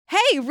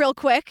Hey, real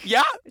quick.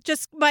 Yeah?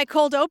 Just my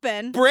cold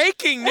open.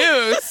 Breaking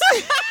news.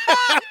 It's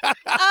not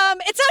a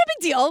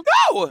big deal.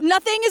 No.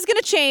 Nothing is going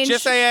to change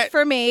Just say it.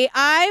 for me.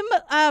 I'm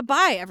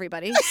bi,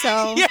 everybody.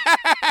 So Yay!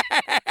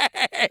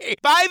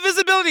 By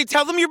visibility,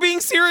 tell them you're being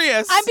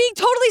serious. I'm being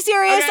totally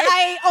serious. Okay.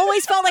 I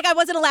always felt like I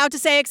wasn't allowed to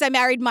say it because I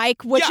married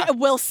Mike, which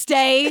will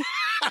stay,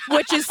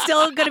 which is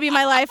still going to be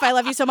my life. I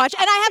love you so much.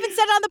 And I haven't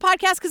said it on the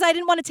podcast because I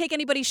didn't want to take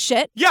anybody's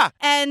shit. Yeah.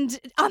 And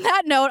on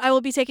that note, I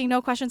will be taking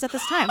no questions at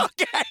this time.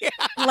 Okay.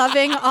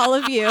 Loving all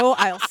of you.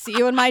 I'll see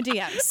you in my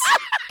DMs.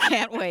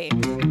 Can't wait.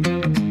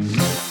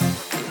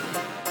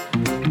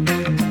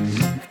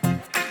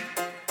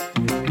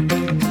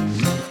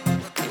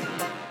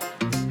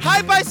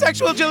 Hi,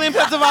 bisexual Jillian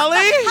Pensavalle.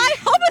 Hi,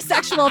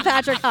 homosexual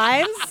Patrick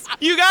Hines.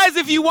 You guys,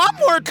 if you want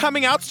more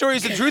coming out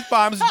stories and truth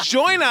bombs,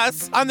 join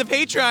us on the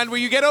Patreon where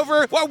you get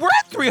over, well, we're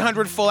at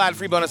 300 full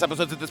ad-free bonus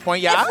episodes at this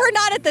point, yeah? If we're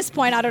not at this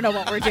point, I don't know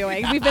what we're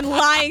doing. We've been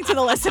lying to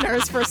the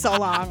listeners for so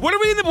long. What are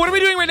we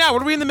doing right now?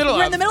 What are we in the middle of?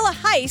 We're in the middle of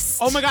Heist.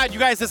 Oh my God, you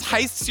guys, this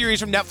Heist series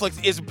from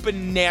Netflix is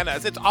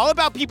bananas. It's all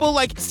about people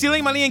like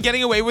stealing money and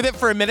getting away with it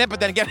for a minute, but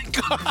then getting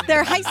caught.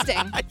 They're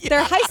heisting. Yeah.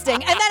 They're heisting.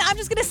 And then I'm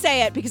just going to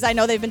say it because I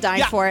know they've been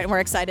dying for it and we're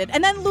excited.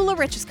 And then Lula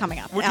Rich is coming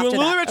up. We're after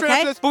doing Lula that, Rich right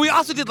after this, but we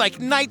also did like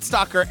Night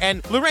Stalker and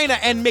Lorena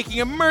and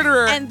Making a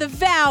Murderer. And The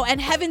Vow and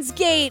Heaven's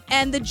Gate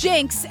and The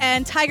Jinx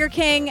and Tiger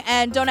King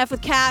and Don't F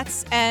with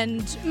Cats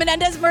and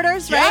Menendez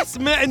Murders, right? Yes,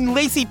 and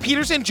Lacey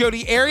Peterson,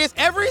 Jodi Arias,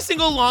 every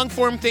single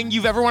long-form thing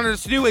you've ever wanted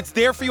us to do, it's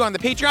there for you on the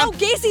Patreon. Oh,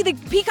 Gacy, the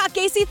Peacock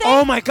Gacy thing?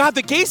 Oh my God,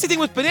 the Gacy thing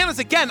with bananas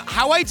again.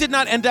 How I did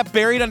not end up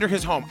buried under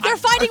his home. They're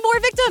finding more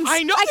victims.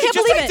 I know. I they can't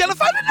just believe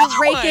identified it. another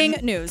Breaking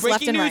one. news, Breaking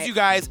left and news, right. you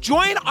guys.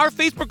 Join our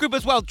Facebook group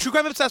as well, True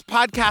Crime Obsessed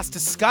Podcast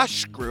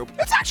Discuss group.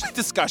 It's actually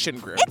discussion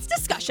group. It's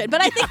discussion,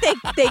 but I think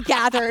they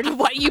gathered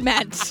what you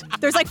meant.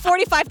 There's like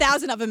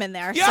 45,000 of them in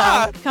there.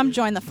 Yeah. So come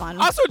join the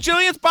fun. Also,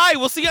 Jillian's bi.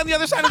 We'll see you on the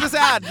other side of this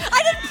ad.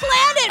 I didn't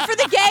plan it for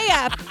the gay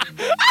app.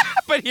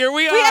 But here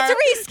we are. We had to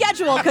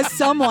reschedule because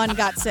someone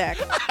got sick.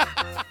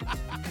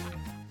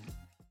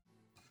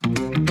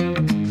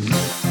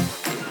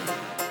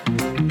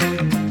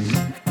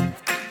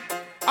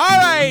 All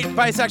right,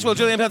 bisexual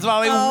Jillian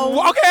Pensavalle.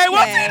 Okay, I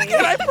won't say it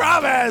again, I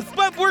promise.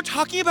 But we're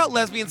talking about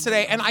lesbians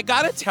today, and I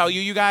gotta tell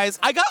you, you guys,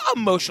 I got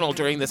emotional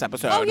during this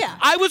episode. Oh, yeah.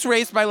 I was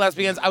raised by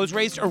lesbians. I was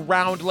raised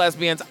around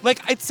lesbians.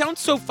 Like, it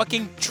sounds so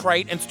fucking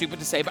trite and stupid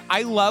to say, but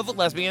I love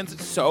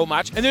lesbians so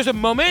much. And there's a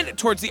moment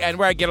towards the end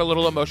where I get a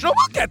little emotional.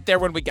 We'll get there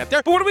when we get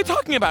there. But what are we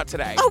talking about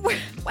today? Oh,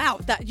 wow.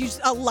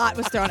 A lot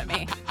was thrown at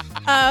me.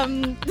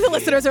 The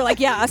listeners are like,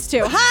 yeah, us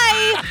too.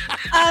 Hi.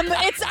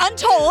 It's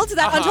Untold.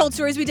 That Untold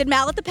Stories. We did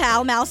Malice at the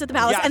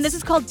Palace. Yes. And this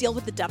is called Deal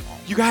with the Devil.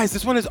 You guys,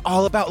 this one is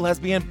all about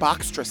lesbian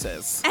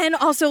boxtresses. And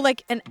also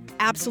like an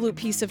absolute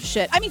piece of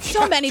shit. I mean,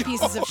 so many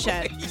pieces of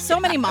shit. So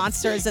many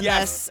monsters in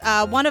this.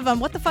 One of them,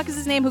 what the fuck is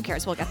his name? Who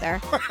cares? We'll get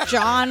there.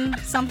 John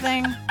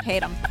something.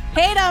 Hate him.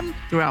 Hate him.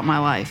 Throughout my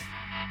life,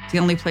 the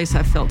only place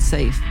I felt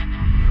safe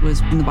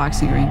was in the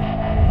boxing ring.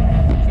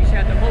 She's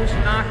had the most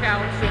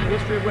knockouts in the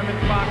history of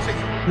women's boxing.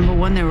 Number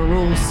one, there were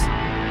rules.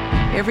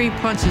 Every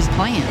punch is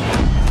planned.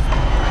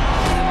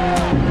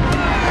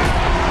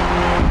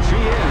 She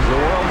is the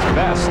world's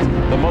best,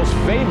 the most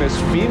famous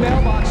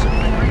female boxer.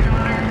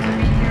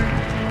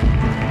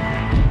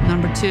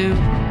 Number two,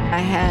 I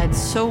had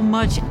so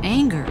much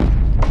anger.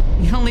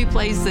 The only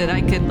place that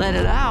I could let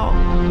it out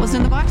was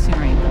in the boxing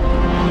ring.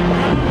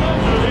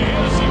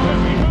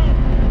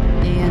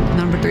 And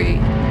number three,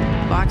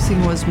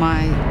 boxing was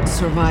my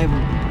survival.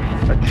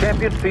 A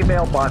champion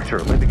female boxer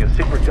living a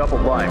secret double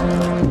life.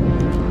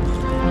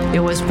 It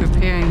was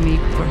preparing me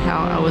for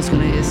how I was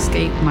going to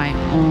escape my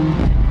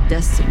own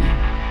destiny.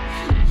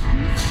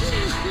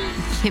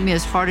 Hit me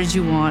as hard as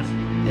you want,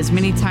 as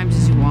many times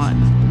as you want,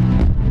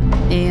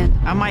 and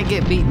I might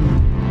get beaten,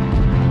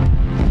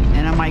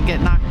 and I might get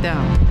knocked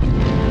down.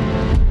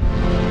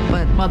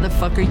 But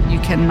motherfucker, you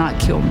cannot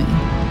kill me.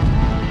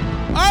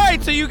 All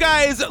right, so you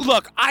guys,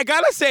 look, I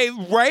gotta say,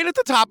 right at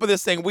the top of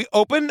this thing, we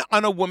open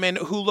on a woman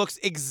who looks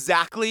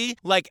exactly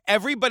like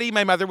everybody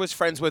my mother was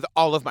friends with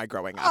all of my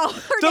growing up.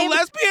 Oh, the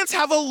lesbians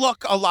have a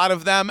look, a lot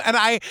of them, and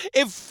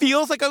it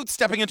feels like I'm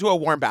stepping into a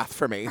warm bath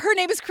for me. Her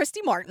name is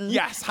Christy Martin.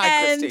 Yes,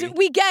 hi, Christy. And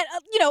we get,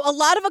 a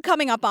lot of it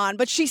coming up on,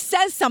 but she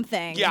says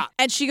something. Yeah.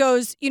 And she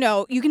goes,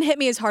 you can hit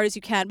me as hard as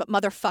you can, but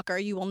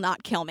motherfucker, you will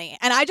not kill me.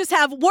 And I just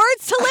have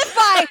words to live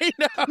by. I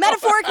know.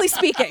 Metaphorically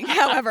speaking,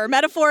 however,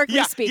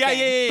 speaking.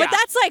 Yeah. But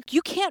that's like,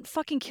 you can't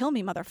fucking kill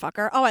me,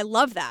 motherfucker. Oh, I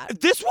love that.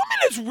 This woman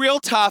is real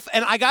tough,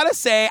 and I gotta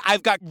say,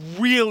 I've got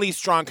really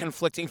strong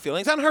conflicting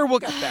feelings on her. We'll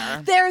get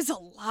there. There's a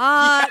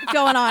lot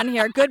going on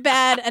here. Good,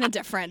 bad, and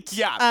indifferent.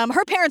 Yeah.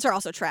 Her parents are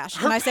also trash.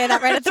 Can I say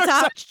that right at the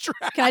top? Such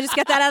trash. Can I just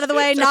get that out of the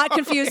way? Not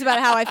confused about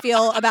how I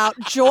feel about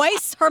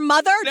Joyce, her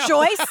mother, No.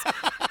 Joyce.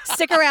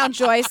 Stick around,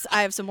 Joyce.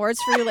 I have some words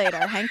for you later.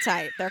 Hang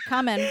tight. They're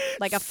coming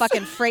like a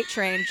fucking freight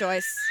train,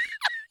 Joyce.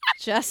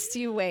 Just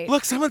you wait.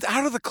 Look, someone's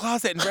out of the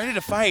closet and ready to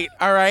fight,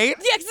 all right?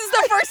 Yeah, this is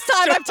the first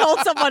time I've told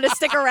someone to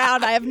stick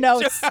around. I have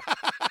notes.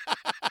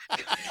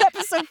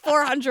 episode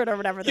 400 or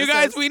whatever this You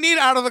guys, is. we need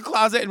Out of the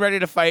Closet and Ready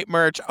to Fight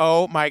merch.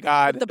 Oh my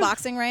God. The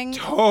boxing ring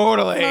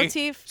Totally.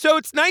 motif. So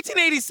it's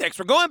 1986.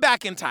 We're going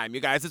back in time,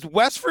 you guys. It's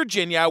West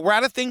Virginia. We're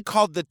at a thing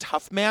called the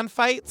Tough Man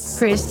Fights.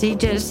 Christy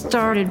just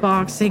started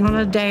boxing on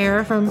a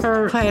dare from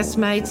her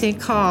classmates in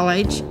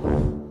college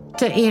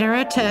to enter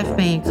a tough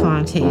man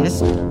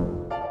contest.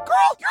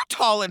 Girl, you're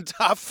tall and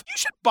tough. You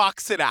should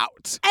box it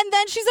out. And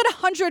then she's at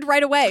 100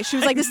 right away. She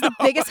was like, this is the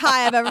biggest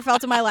high I've ever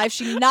felt in my life.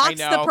 She knocks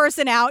the know.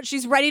 person out.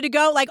 She's ready to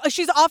go. Like,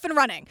 she's off and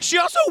running. She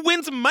also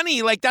wins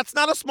money. Like, that's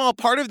not a small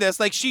part of this.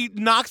 Like, she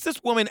knocks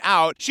this woman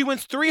out. She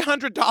wins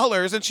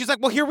 $300, and she's like,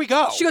 well, here we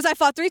go. She goes, I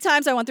fought 3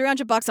 times. I won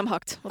 $300. I'm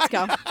hooked. Let's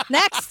go.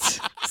 Next.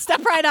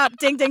 Step right up.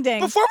 Ding, ding, ding.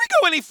 Before we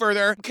go any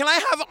further, can I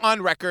have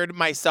on record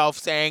myself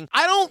saying,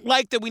 I don't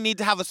like that we need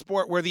to have a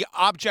sport where the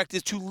object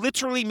is to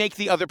literally make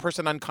the other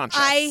person unconscious.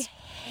 I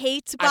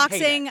hate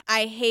boxing.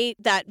 I hate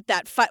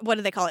that fight. What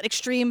do they call it?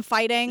 Extreme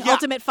fighting,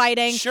 ultimate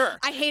fighting. Sure.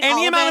 I hate any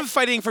all amount of of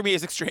fighting for me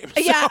is extreme.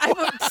 Yeah,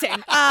 So-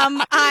 same.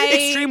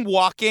 Extreme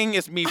walking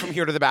is me from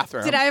here to the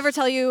bathroom. Did I ever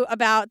tell you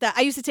about that?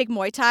 I used to take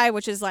Muay Thai,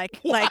 which is like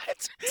What?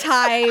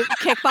 Thai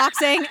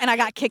kickboxing, and I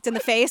got kicked in the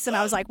face, and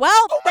I was like,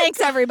 well,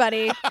 thanks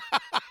everybody.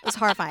 It was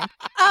horrifying.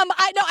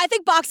 I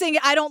think boxing,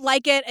 I don't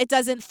like it. It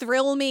doesn't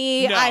thrill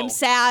me. No. I'm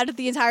sad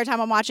the entire time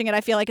I'm watching it.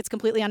 I feel like it's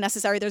completely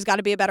unnecessary. There's got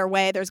to be a better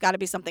way. There's got to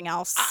be something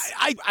else.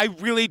 I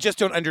really just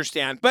don't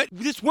understand. But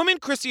this woman,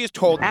 Christy, is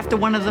told. After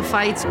one of the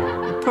fights,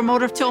 the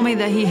promoter told me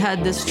that he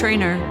had this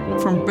trainer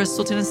from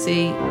Bristol,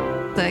 Tennessee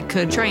that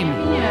could train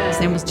me. His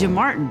name was Jim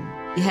Martin.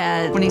 He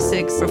had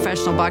 26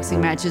 professional boxing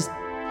matches.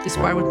 He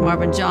sparred with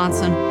Marvin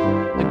Johnson,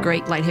 a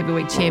great light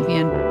heavyweight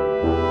champion.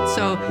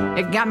 So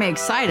it got me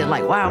excited,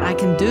 like, wow, I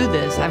can do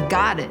this. I've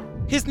got it.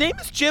 His name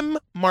is Jim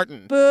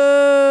Martin.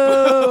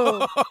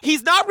 Boo.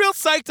 He's not real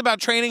psyched about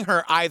training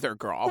her either,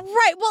 girl.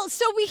 Right. Well,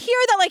 so we hear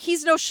that like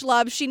he's no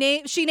schlub. She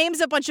names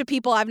a bunch of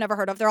people I've never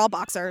heard of. They're all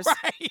boxers.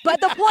 Right. But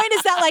the point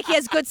is that like he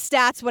has good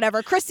stats,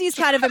 whatever. Christy's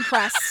kind of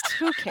impressed.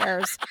 Who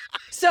cares?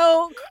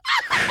 So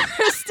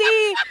Christy,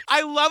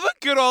 I love a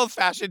good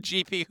old-fashioned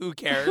GP. Who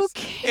cares? who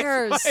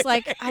cares?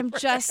 Like I'm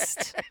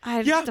just,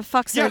 Yeah. the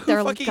fucks Yeah, are who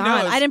they're fucking gone.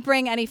 knows? I didn't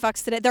bring any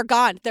fucks today. They're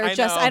gone. They're I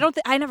just. know.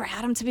 I never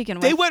had them to begin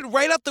with. They went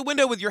right out the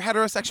window with your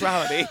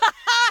heterosexuality.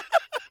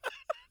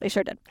 They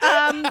sure did.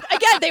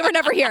 Again, they were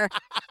never here.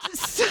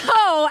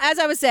 So, as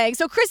I was saying,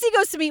 so Chrissy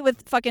goes to meet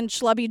with fucking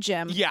schlubby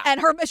Jim. Yeah.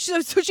 And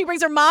so she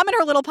brings her mom and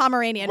her little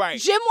Pomeranian. Right.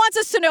 Jim wants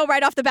us to know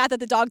right off the bat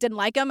that the dog didn't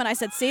like him. And I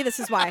said, see, this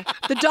is why.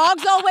 The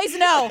dogs always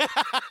know.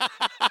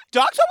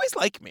 Dogs always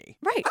like me.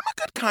 Right. I'm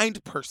a good,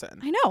 kind person.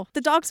 I know.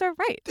 The dogs are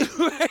right.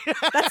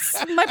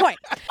 That's my point.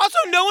 Also,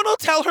 no one will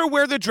tell her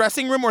where the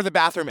dressing room or the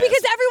bathroom is.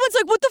 Because everyone's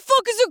like, what the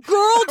fuck is a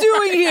girl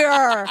doing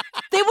here?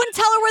 They wouldn't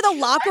tell her where the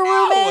locker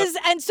room is.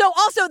 And so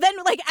also then,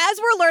 like, as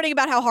we're learning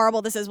about how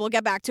horrible this is, we'll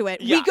get back to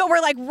it. Yeah. We're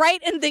like right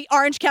in the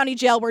Orange County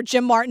jail where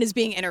Jim Martin is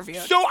being interviewed.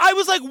 So I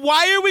was like,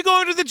 why are we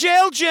going to the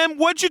jail, Jim?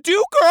 What'd you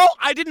do, girl?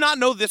 I did not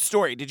know this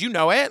story. Did you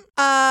know it?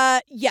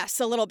 Yes,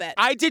 a little bit.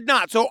 I did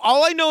not. So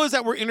all I know is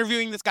that we're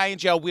interviewing this guy in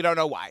jail. We don't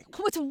know why.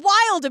 What's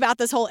wild about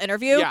this whole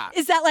interview Yeah.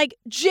 is that, like,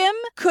 Jim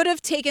could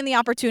have taken the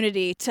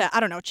opportunity to, I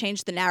don't know,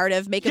 change the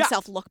narrative, make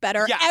himself look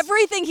better. Yes.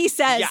 Everything he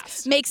says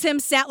Yes. makes him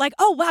sound like,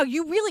 oh, wow,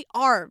 you really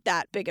are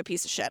that big a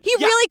piece of shit. He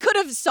Yeah. really could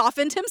have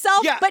softened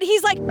himself, Yeah. but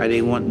he's like, I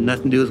didn't want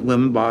nothing to do with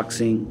women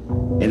boxing,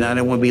 and I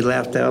didn't want to be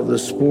left out of the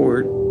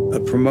sport. A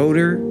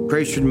promoter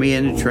pressured me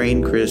in to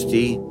train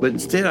Christy, but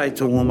instead I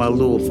told one of my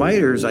little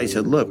fighters, I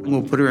said, look, I'm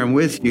going to put her in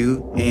with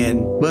you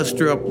and bust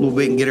her up a little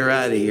bit and get her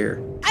out of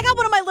here. I got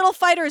one of my little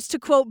fighters to,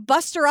 quote,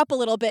 bust her up a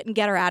little bit and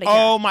get her out of here.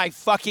 Oh my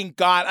fucking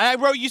God. I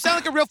wrote, you sound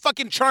like a real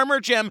fucking charmer,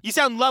 Jim. You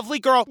sound lovely,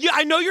 girl. Yeah,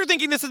 I know you're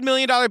thinking this is $1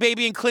 Million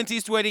Baby and Clint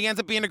Eastwood. He ends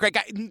up being a great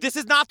guy. This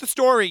is not the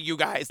story, you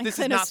guys. This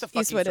Clint is not the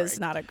fucking Eastwood story. is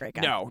not a great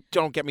guy. No,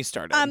 don't get me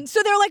started.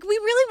 So they're like, we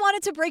really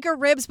wanted to break her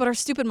ribs, but her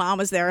stupid mom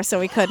was there, so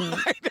we couldn't.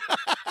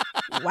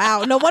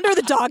 Wow, no wonder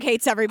the dog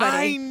hates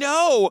everybody. I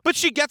know. But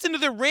she gets into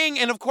the ring,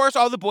 and of course,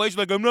 all the boys are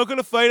like, I'm not going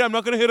to fight. I'm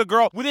not going to hit a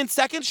girl. Within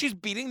seconds, she's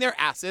beating their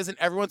asses, and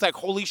everyone's like,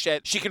 holy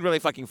shit, she can really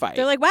fucking fight.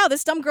 They're like, wow,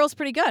 this dumb girl's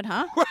pretty good,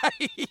 huh?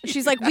 Right.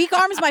 She's like, weak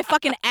arms my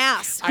fucking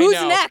ass. I Who's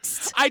know.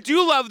 next? I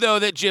do love, though,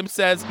 that Jim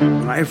says,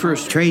 When I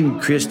first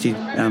trained Christy,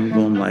 I'm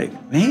going like,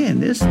 man,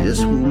 this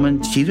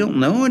woman, she don't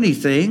know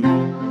anything.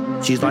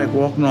 She's like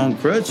walking on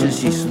crutches.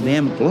 She's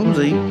damn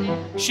clumsy.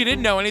 she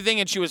didn't know anything,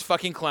 and she was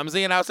fucking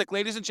clumsy. And I was like,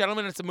 ladies and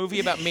gentlemen, it's a movie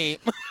about me.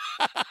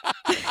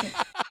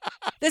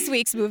 This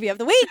week's movie of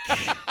the week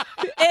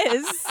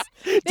is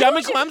Dumb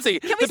and Clumsy,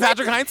 can we the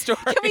Patrick Hines story.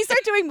 Can we start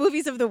doing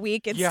movies of the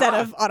week instead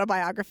Yeah. of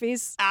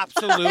autobiographies?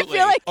 Absolutely. I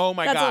feel like oh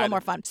my that's God. a little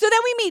more fun. So then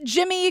we meet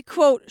Jimmy,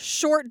 quote,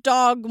 Short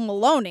Dog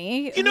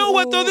Maloney. You know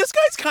what, though? who- This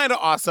guy's kind of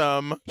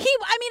awesome.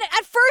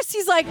 At first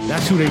he's like,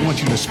 That's who they want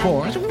you to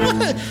spar. I said,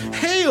 what?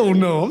 Hell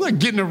no. I'm not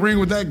getting in the ring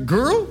with that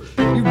girl.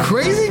 You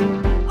crazy?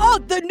 oh,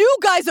 the new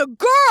guy's a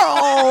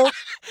girl.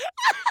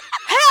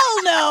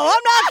 Hell no,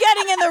 I'm not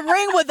getting in the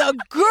ring with a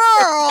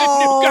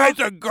girl. New guy's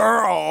a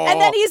girl. And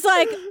then he's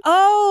like,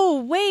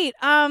 oh, wait,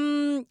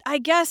 I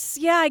guess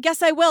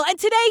I will. And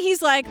today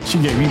he's like, She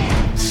gave me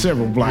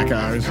several black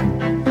eyes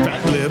and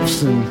fat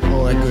lips and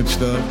all that good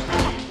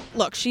stuff.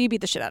 look, she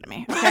beat the shit out of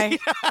me, okay?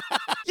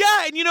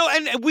 Yeah, and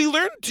and we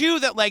learned too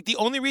that like the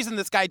only reason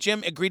this guy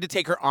Jim agreed to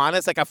take her on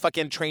as like a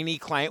fucking trainee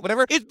client,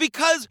 whatever, is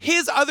because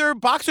his other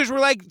boxers were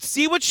like,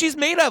 see what she's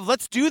made of.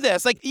 Let's do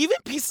this. Like even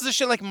pieces of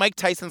shit like Mike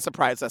Tyson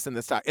surprised us in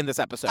this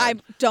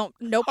episode.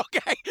 Nope.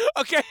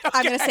 Okay.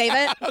 I'm going to save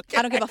it. Okay.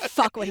 I don't give a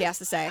fuck what he has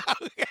to say.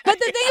 Okay. But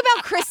the thing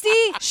about Christy,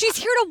 she's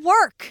here to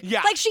work.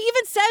 Yeah. Like she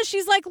even says,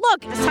 she's like,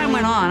 look. As time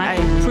went on, I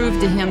proved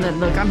to him that,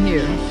 look, I'm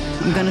here.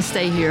 I'm going to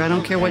stay here. I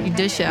don't care what you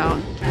dish out,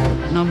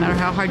 no matter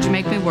how hard you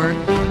make me work.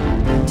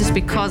 Just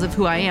because of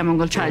who I am, I'm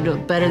going to try to do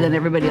it better than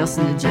everybody else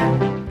in the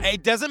gym.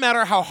 It doesn't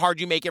matter how hard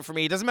you make it for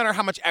me. It doesn't matter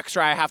how much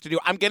extra I have to do.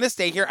 I'm going to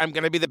stay here. I'm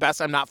going to be the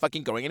best. I'm not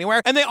fucking going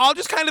anywhere. And they all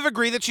just kind of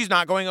agree that she's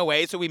not going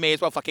away, so we may as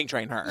well fucking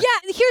train her.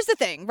 Yeah, here's the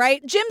thing,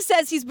 right? Jim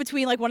says he's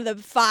between like one of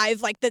the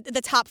five, like the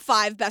top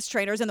 5 best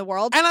trainers in the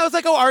world. And I was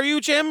like, oh, are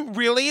you, Jim?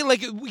 Really?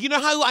 Like, you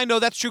know how I know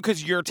that's true?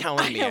 Because you're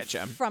telling me it,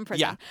 Jim. From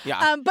prison.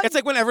 Yeah. But it's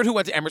like when Everett, who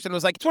went to Emerson,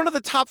 was like, it's one of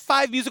the top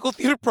 5 musical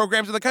theater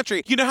programs in the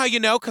country. You know how you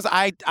know? Because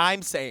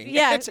I'm saying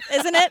yeah, it.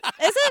 isn't it?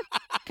 Is it?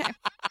 Okay.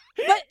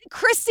 But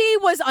Christy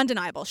was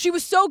undeniable. She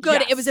was so good,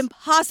 Yes. It was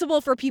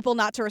impossible for people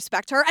not to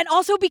respect her and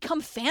also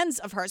become fans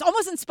of hers,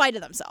 almost in spite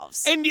of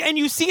themselves. And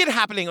you see it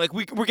happening. Like,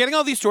 we're getting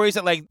all these stories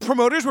that, like,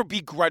 promoters would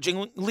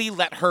begrudgingly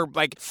let her,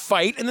 like,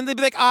 fight. And then they'd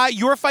be like,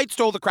 your fight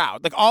stole the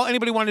crowd. Like, all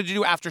anybody wanted to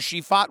do after she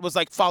fought was,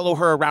 like, follow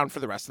her around for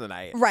the rest of the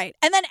night. Right.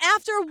 And then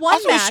after one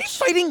also, match... is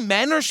she fighting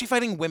men or is she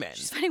fighting women?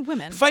 She's fighting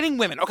women. Fighting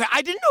women. Okay,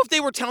 I didn't know if they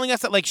were telling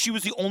us that, like, she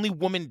was the only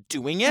woman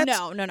doing it.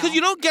 No. Because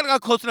you don't get a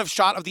close enough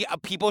shot of the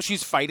people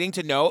she's fighting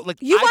to know. Like,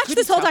 You I watched couldn't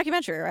this whole tell.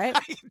 documentary, right?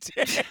 I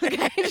did.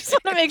 Okay, I just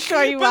want to make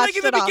sure you But watched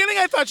like in it the all. beginning,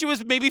 I thought she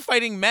was maybe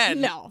fighting men.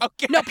 No.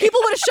 Okay. No, people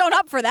would have shown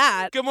up for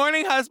that. Good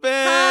morning,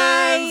 husbands.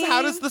 Hi.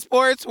 How does the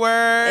sports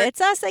work?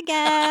 It's us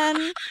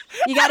again.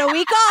 You got a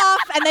week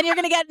off, and then you're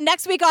going to get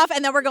next week off,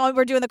 and then we're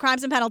doing the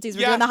crimes and penalties.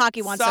 We're doing the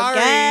hockey one, Sorry.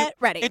 so get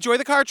ready. Enjoy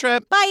the car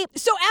trip. Bye.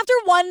 So after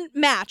one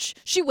match,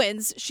 she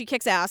wins. She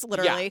kicks ass,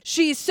 literally. Yeah.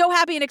 She's so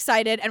happy and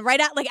excited, and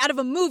out of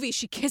a movie,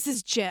 she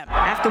kisses Jim.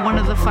 After one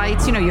of the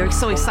fights, you're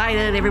so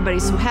excited,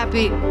 everybody's so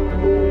happy,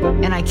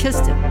 and I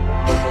kissed him.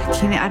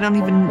 I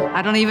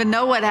don't even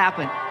know what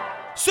happened.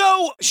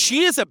 So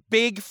she is a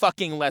big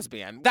fucking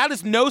lesbian. That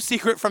is no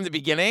secret from the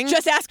beginning.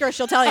 Just ask her,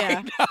 she'll tell you.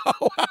 I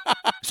know.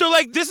 So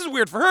like this is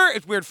weird for her,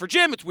 it's weird for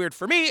Jim, it's weird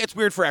for me, it's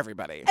weird for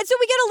everybody. And so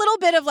we get a little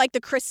bit of like the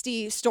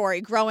Christy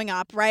story growing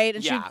up, right?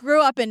 And Yeah. she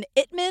grew up in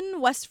Itman,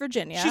 West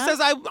Virginia. She says,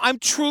 I'm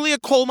truly a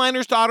coal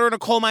miner's daughter and a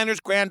coal miner's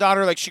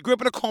granddaughter. Like, she grew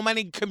up in a coal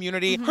mining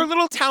community. Mm-hmm. Her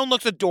little town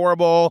looks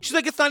adorable. She's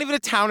like, it's not even a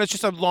town. It's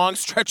just a long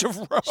stretch of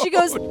road. She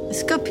goes,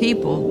 It's good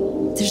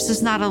people. There's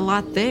just not a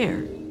lot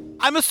there.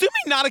 I'm assuming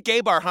not a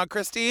gay bar, huh,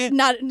 Christy?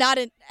 not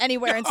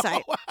anywhere in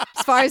sight,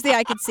 as far as the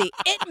eye can see.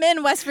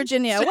 Itman, West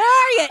Virginia. Where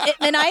are you,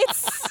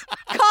 Itmanites?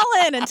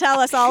 Call in and tell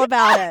us all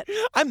about it.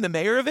 I'm the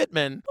mayor of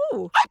Itman.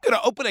 Ooh. I'm going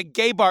to open a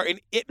gay bar in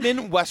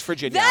Itman, West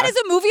Virginia. That is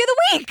a movie of the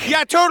week.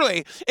 Yeah,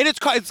 totally. And it's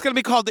going to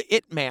be called The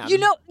It Man. You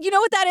know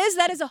what that is?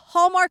 That is a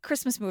Hallmark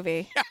Christmas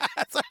movie.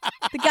 Yes.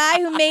 The guy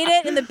who made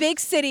it in the big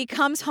city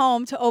comes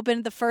home to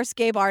open the first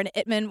gay bar in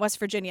Itman, West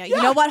Virginia.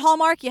 You know what,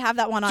 Hallmark? You have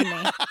that one on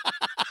me.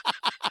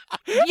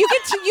 You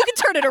can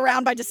turn it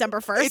around by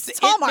December 1st. It's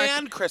Hallmark. It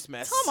Man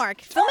Christmas. It's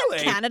Hallmark. Film in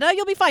Totally. Canada,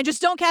 you'll be fine.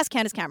 Just don't cast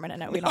Candace Cameron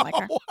in it. We don't like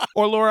her.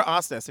 Or Laura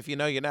Osnes, if you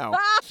know, you know.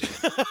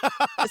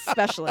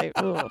 Especially.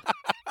 Ooh.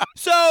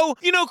 So,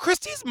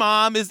 Christy's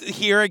mom is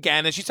here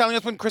again, and she's telling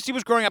us when Christy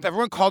was growing up,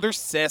 everyone called her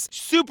sis.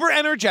 Super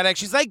energetic.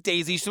 She's like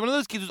Daisy. She's one of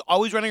those kids who's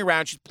always running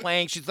around. She's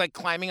playing. She's like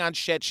climbing on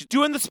shit. She's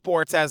doing the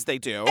sports as they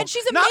do. And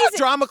she's Not a amazing.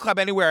 drama club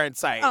anywhere in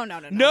sight. Oh, no.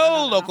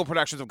 No local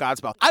productions of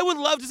Godspell. I would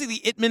love to see the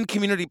Itman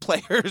Community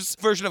Players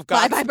version of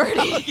Godspell. Bye,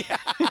 Birdie. Yeah.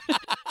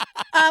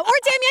 Or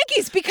Damn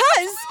Yankees, because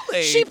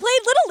Absolutely. she played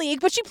Little League,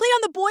 but she played on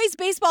the boys'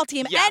 baseball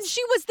team, Yes. and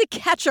she was the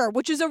catcher,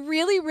 which is a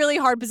really, really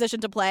hard position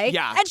to play.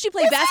 Yeah. And she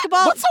played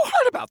basketball. What's so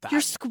hard about that?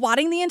 You're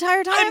squatting the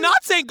entire time? I'm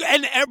not saying,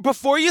 and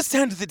before you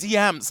send the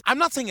DMs, I'm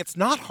not saying it's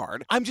not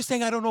hard. I'm just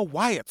saying I don't know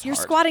why it's You're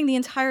hard. squatting the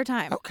entire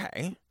time.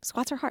 Okay.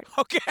 Squats are hard.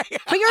 Okay.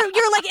 But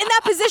you're like in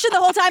that position the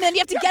whole time, and then you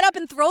have to get up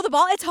and throw the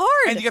ball. It's hard.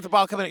 And you get the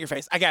ball coming at your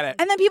face. I get it.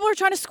 And then people are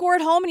trying to score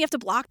at home, and you have to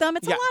block them.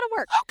 It's Yeah. a lot of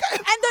work.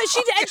 Okay.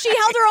 And she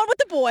held her own with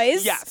the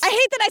boys. Yes. I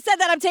hate that I said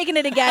that. I'm taking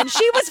it again.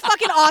 She was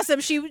fucking awesome.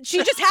 She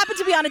just happened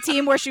to be on a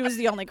team where she was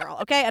the only girl.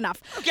 Okay,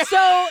 enough. Okay.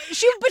 So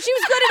she was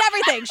good at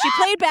everything. She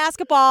played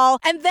basketball,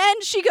 and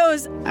then she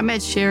goes, I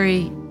met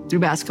Sherry through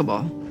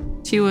basketball.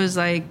 She was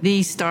like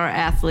the star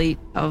athlete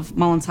of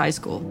Mullins High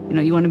School.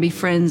 You want to be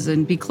friends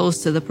and be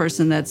close to the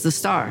person that's the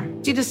star.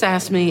 She just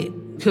asked me,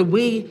 could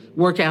we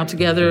work out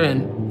together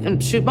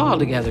and shoot ball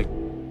together?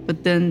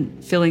 But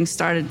then feelings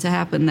started to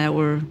happen that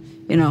were,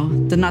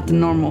 not the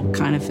normal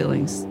kind of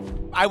feelings.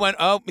 I went,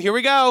 oh, here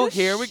we go.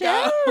 Here we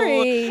go.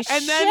 Sherry. And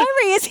then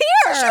Sherry is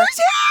here. Sherry's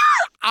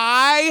here.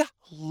 I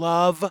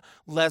love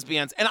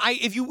lesbians. And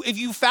if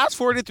you fast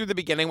forwarded through the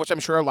beginning, which I'm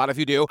sure a lot of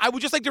you do, I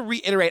would just like to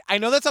reiterate. I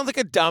know that sounds like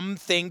a dumb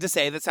thing to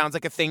say. That sounds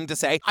like a thing to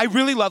say. I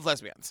really love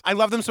lesbians. I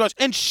love them so much.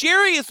 And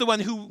Sherry is the one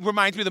who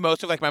reminds me the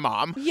most of like my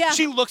mom. Yeah.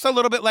 She looks a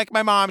little bit like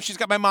my mom. She's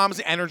got my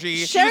mom's energy.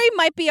 Sherry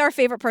might be our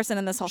favorite person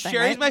in this whole thing,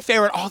 Sherry's right? my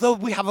favorite, although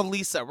we have a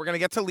Lisa. We're going to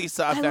get to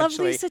Lisa eventually. I love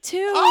Lisa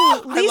too.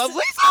 Oh, I love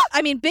Lisa.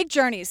 I mean, big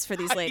journeys for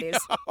these ladies.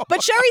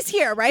 But Sherry's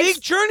here, right?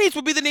 Big Journeys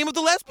would be the name of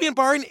the lesbian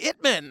bar in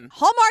Itman.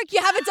 Hallmark,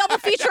 you have a double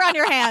feature on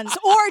your hands,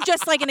 or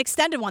just like an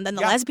extended one. Then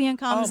the lesbian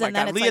comes, and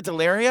then it's Leah like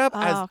Delaria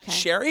as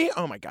Sherry.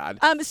 Oh my God.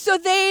 So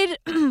they'd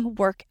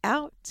work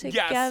out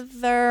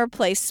together,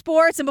 play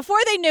sports, and before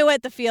they knew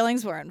it, the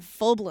feelings were in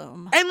full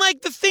bloom. And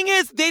like the thing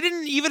is, they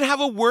didn't even have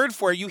a word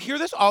for it. You hear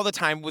this all the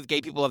time with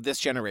gay people of this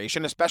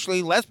generation,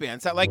 especially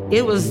lesbians. That like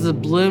It was the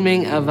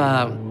blooming of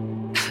I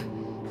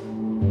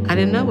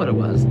didn't know what it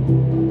was.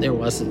 There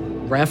wasn't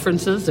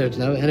references. There's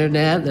no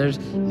internet. There's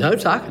no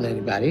talking to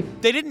anybody.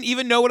 They didn't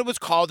even know what it was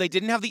called. They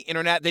didn't have the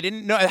internet. They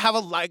didn't have a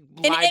library.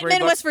 In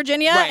Itman, West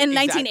Virginia, in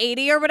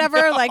 1980 or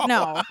whatever. Like,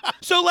 no.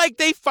 So like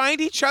they find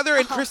each other,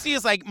 and Christy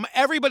is like,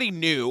 everybody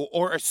knew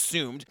or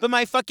assumed, but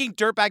my fucking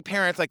dirtbag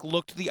parents like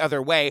looked the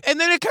other way. And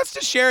then it cuts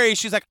to Sherry.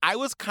 She's like, I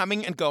was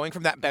coming and going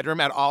from that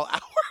bedroom at all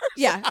hours.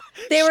 Yeah,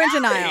 they were in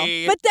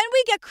denial. But then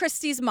we get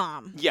Christy's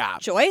mom. Yeah.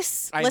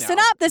 Joyce, I listen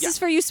know. up. This is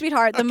for you,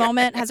 sweetheart. The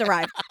moment has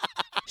arrived.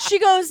 She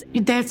goes,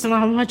 That's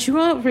not what you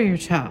want for your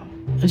child.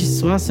 I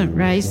just wasn't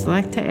raised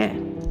like that.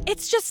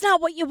 it's just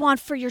not what you want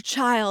for your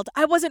child.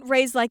 I wasn't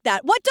raised like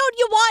that. What don't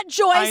you want,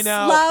 Joyce? I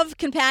know. Love,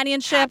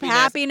 companionship,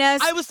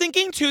 happiness. I was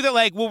thinking, too, that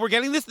like, well, we're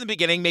getting this in the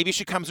beginning. Maybe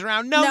she comes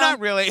around. No, not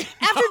really.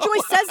 After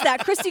Joyce says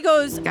that, Christy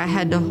goes, I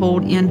had to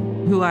hold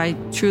in who I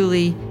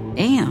truly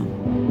am,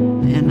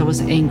 and I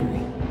was angry.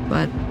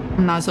 But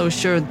I'm not so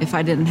sure if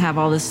I didn't have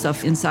all this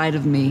stuff inside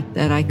of me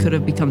that I could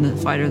have become the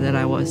fighter that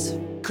I was.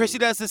 Christy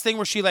does this thing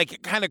where she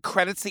like kind of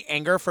credits the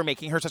anger for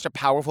making her such a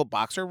powerful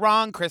boxer.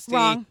 Wrong, Christy.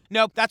 Wrong.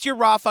 Nope, that's your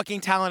raw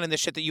fucking talent and the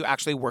shit that you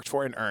actually worked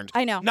for and earned.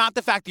 I know. Not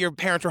the fact that your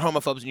parents were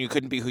homophobes and you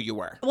couldn't be who you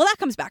were. well, that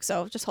comes back,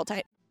 so just hold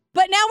tight.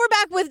 But now we're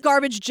back with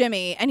Garbage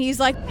Jimmy, and he's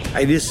like,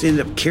 I just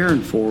ended up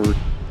caring for her.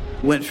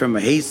 Went from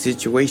a hate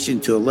situation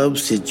to a love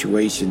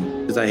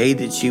situation because I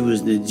hated she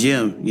was in the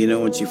gym,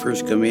 when she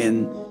first come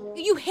in.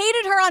 you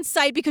hated her on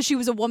sight because she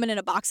was a woman in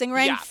a boxing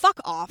ring? Yeah.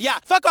 Fuck off. Yeah,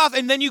 fuck off.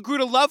 And then you grew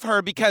to love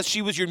her because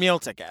she was your meal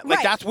ticket. Like,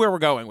 Right. that's where we're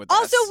going with this.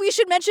 Also, we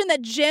should mention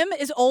that Jim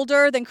is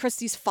older than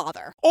Christy's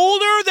father.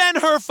 Older than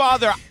her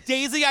father.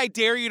 Daisy, I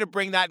dare you to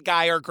bring that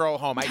guy or girl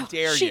home. I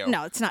dare you.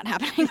 No, it's not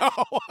happening. No.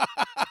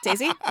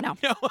 Daisy? No.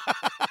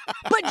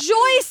 But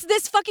Joyce,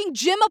 this fucking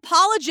Jim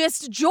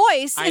apologist,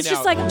 Joyce, is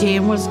just like,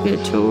 Jim was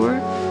good to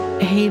her.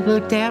 He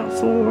looked out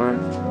for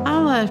her. I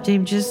loved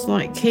him just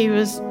like he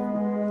was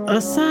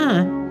a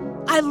son.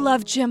 I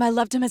love Jim. I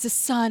loved him as a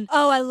son.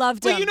 Oh, I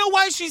loved him. But you know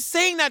why she's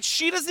saying that?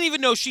 She doesn't even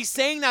know. She's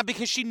saying that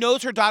because she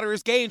knows her daughter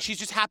is gay and she's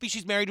just happy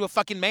she's married to a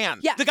fucking man.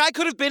 Yeah. The guy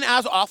could have been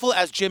as awful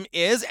as Jim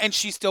is and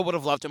she still would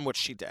have loved him, which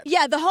she did.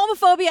 Yeah, the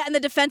homophobia and the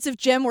defense of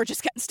Jim were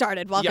just getting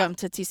started. Welcome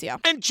to TCO.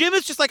 And Jim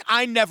is just like,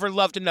 I never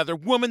loved another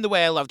woman the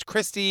way I loved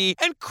Christy.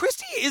 And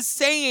Christy is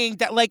saying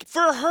that, like,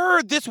 for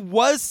her, this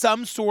was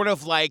some sort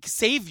of, like,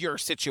 savior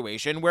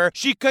situation where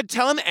she could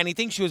tell him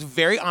anything. She was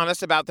very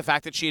honest about the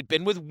fact that she had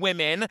been with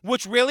women,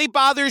 which really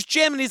bothers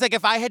Jim. And he's like,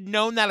 if I had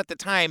known that at the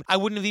time, I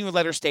wouldn't have even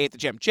let her stay at the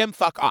gym. Jim,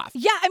 fuck off.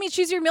 Yeah, I mean,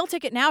 she's your meal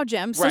ticket now,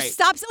 Jim. So Right.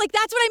 stop. Like,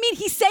 that's what I mean.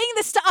 He's saying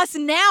this to us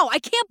now. I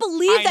can't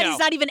believe I that know. he's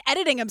not even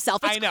editing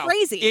himself. It's I know.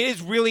 crazy. It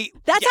is really...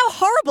 That's how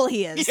horrible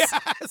he is. Yes.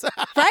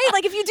 Right?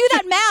 Like, if you do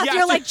that math, Yes.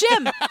 you're like,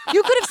 Jim,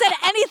 you could have said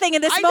anything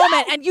in this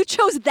moment, and you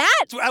chose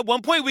that. So at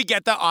one point, we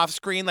get the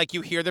off-screen, like,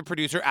 you hear the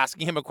producer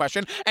asking him a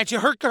question, and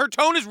her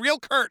tone is real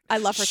curt. I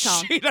love her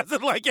tone. She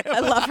doesn't like it.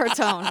 I love her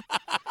tone.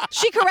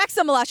 She corrects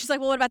him a lot. She's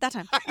like, well, what about that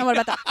time? And what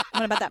about that?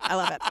 And what about that? I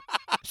love it.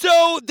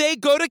 So they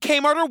go to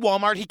Kmart or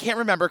Walmart. He can't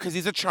remember because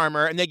he's a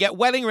charmer, and they get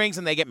wedding rings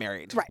and they get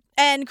married. Right.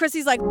 And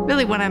Chrissy's like,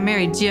 Really, when I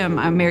married Jim,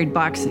 I married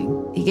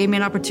boxing. He gave me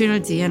an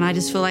opportunity, and I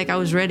just feel like I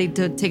was ready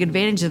to take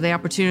advantage of the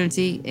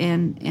opportunity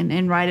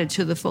and ride it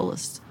to the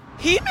fullest.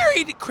 He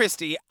married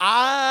Christy.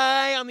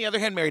 I, on the other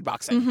hand, married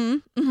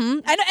boxing. And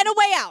a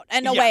way out.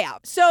 And a Yeah. way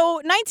out.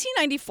 So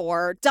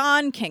 1994,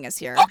 Don King is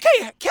here.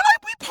 Okay, can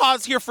we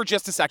pause here for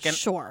just a second?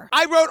 Sure.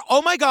 I wrote,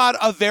 oh my God,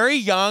 a very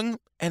young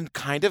and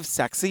kind of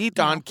sexy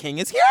Don King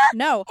is here?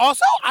 No.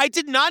 Also, I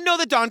did not know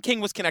that Don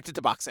King was connected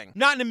to boxing.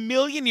 Not in a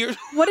million years.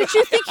 What did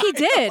you think he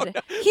did?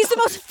 He's the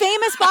most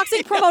famous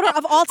boxing promoter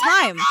of all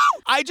time.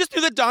 I just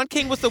knew that Don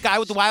King was the guy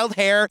with the wild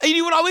hair. And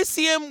you would always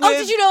see him with... Oh,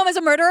 did you know him as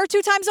a murderer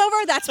 2 times over?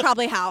 That's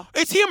probably how.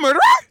 Is he a murderer?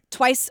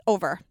 Twice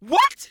over.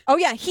 What? Oh,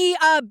 yeah. He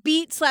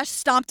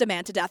beat/stomped a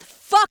man to death.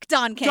 Fuck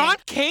Don King. Don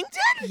King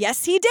did?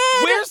 Yes, he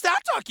did. Where's that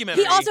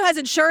documentary? He also has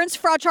insurance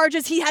fraud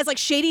charges. He has like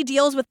shady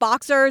deals with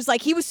boxers.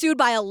 Like he was sued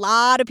by a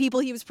lot of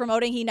people he was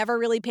promoting. He never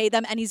really paid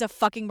them, and he's a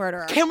fucking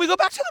murderer. Can we go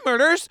back to the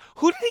murders?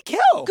 Who did he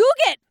kill? Goog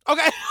it.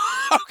 Okay.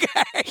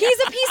 Okay. He's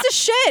a piece of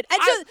shit. And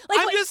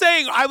I'm just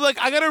saying,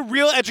 I got a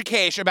real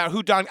education about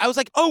who Don. I was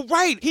like, oh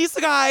right, he's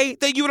the guy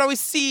that you would always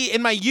see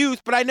in my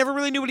youth, but I never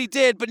really knew what he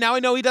did. But now I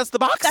know he does the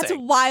boxing. That's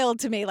wild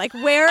to me. Like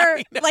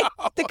where, like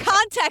the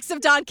context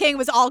of Don King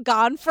was all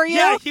gone for you.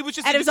 Yeah, he was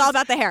just, and it was all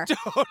about the hair.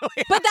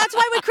 Totally. But that's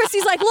why when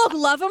Christy's like, look,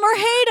 love him or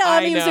hate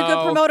him, he was a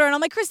good promoter, and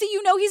I'm like, Christy,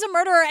 you know he's a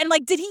murderer, and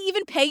like, did he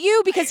even pay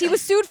you because he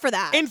was sued for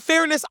that? In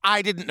fairness,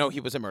 I didn't know he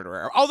was a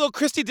murderer. Although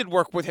Christy did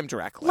work with him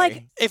directly.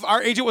 Like, if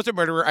our agent was a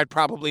murderer, I'd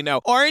probably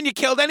know. Oren, you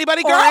killed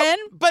anybody, girl? Oren?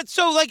 But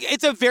so, like,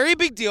 it's a very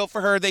big deal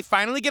for her. They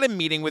finally get a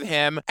meeting with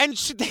him, and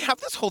they have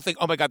this whole thing.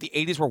 Oh my God, the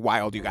 80s were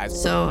wild, you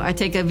guys. So I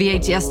take a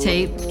VHS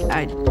tape,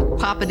 I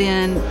pop it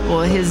in.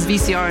 Well, his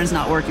VCR is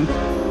not working.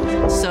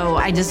 So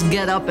I just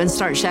get up and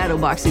start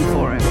shadowboxing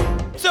for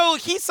him. So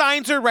he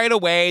signs her right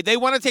away. They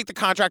want to take the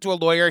contract to a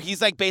lawyer.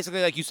 He's like,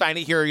 basically like, you sign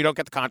it here or you don't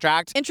get the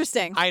contract.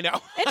 Interesting. I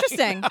know.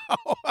 Interesting. I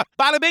know.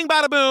 Bada bing,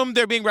 bada boom.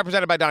 They're being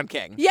represented by Don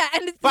King. Yeah,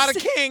 and Bada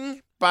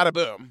King, bada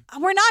boom.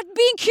 We're not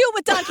being cute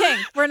with Don King.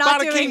 We're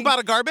not Bada King,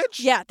 bada garbage?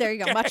 Yeah, there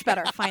you go. Much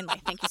better.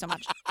 Finally. Thank you so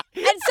much.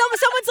 And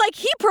someone's like,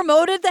 he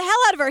promoted the hell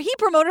out of her. He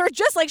promoted her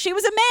just like she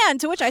was a man,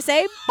 to which I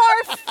say,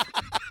 barf.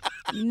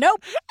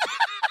 Nope.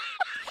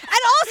 And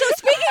also,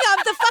 speaking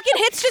of, the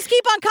fucking hits just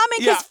keep on coming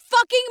because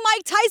fucking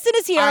Mike Tyson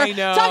is here. I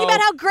know. Talking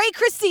about how great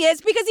Christy is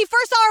because he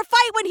first saw her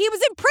fight when he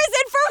was in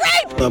prison for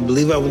rape. I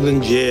believe I was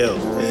in jail,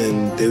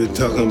 and they were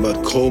talking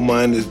about coal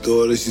miner's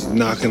daughter. She's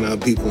knocking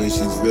out people, and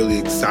she's really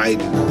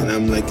excited. And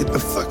I'm like, get the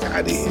fuck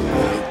out of here. And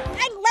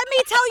let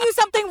me tell you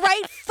something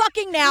right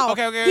fucking now.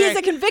 Okay. He is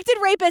a convicted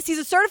rapist. He's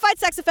a certified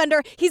sex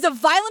offender. He's a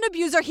violent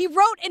abuser. He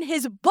wrote in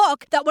his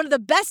book that one of the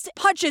best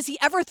punches he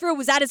ever threw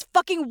was at his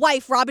fucking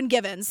wife, Robin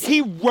Givens.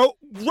 He wrote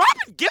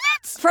Robin Givens?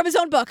 From his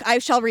own book. I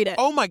shall read it.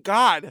 Oh my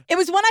God. It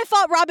was when I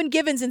fought Robin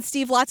Givens in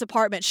Steve Lott's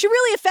apartment. She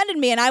really offended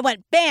me and I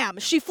went, bam.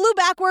 She flew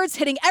backwards,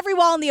 hitting every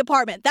wall in the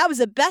apartment. That was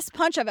the best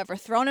punch I've ever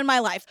thrown in my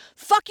life.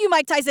 Fuck you,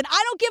 Mike Tyson.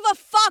 I don't give a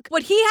fuck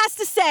what he has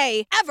to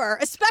say ever,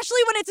 especially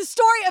when it's a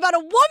story about a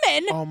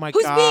woman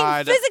who's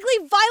being physically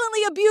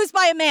violently abused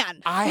by a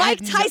man. Mike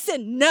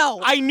Tyson,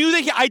 no. I knew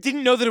that I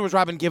didn't know that it was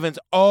Robin Givens.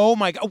 Oh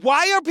my God.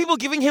 Why are people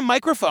giving him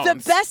microphones?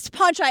 The best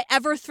punch I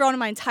ever thrown in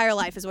my entire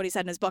life is what he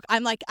said in his book.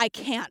 I'm like, I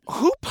can't.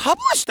 Who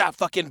published that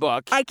fucking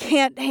book? I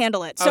can't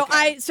handle it. So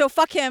so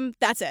fuck him.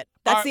 That's it.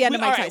 That's the end of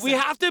Mike Tyson. We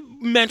have to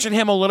mention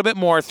him a little bit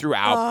more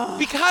throughout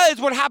because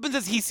what happens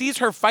is he sees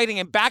her fighting,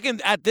 and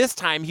at this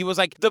time he was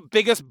like the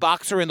biggest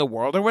boxer in the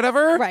world or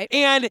whatever. Right.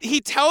 And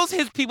he tells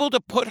his people to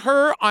put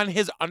her on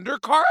his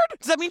undercard.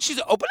 Does that mean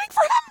she's opening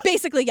for him?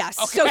 Basically, yes.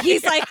 Okay. So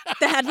he's like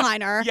the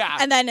headliner. Yeah.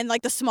 And then in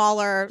like the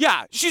smaller.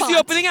 Yeah, she's font. the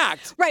opening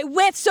act. Right.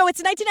 So it's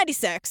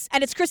 1996,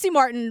 and it's Christy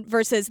Martin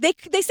versus they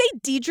say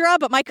Deidre,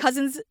 but my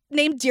cousin's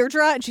named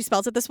Deirdre, and she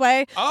spells it this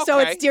way. Okay. So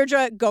it's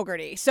Deirdre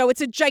Gogarty. So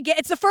it's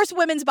it's the first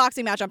women's boxing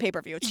match on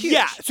pay-per-view. It's huge.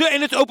 Yeah. So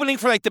and it's opening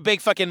for like the big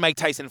fucking Mike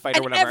Tyson fight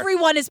or whatever.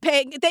 Everyone is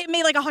paying. They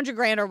made like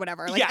 $100,000 or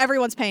whatever. Like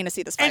everyone's paying to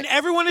see this fight. And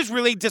everyone is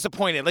really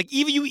disappointed. Like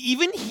you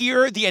even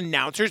hear the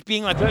announcers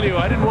being like, I tell you,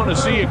 I didn't want to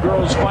see a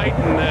girls fight,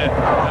 and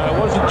I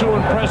wasn't too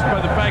impressed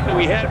by the fact that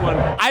we had one.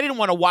 I didn't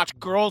want to watch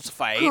girls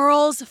fight.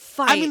 Girls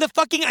fight. I mean, the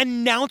fucking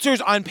announcers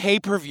on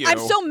pay-per-view. I'm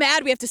so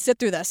mad we have to sit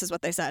through this, is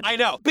what they said. I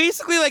know.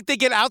 Basically, like, they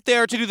get out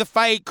there to do the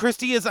fight.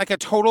 Christy is like a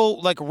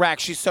total, like, wreck.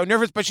 She's so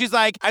nervous, but she's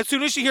like, as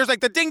soon as she hears,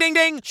 like, the ding, ding,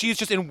 ding, she's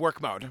just in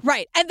work mode.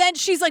 Right. And then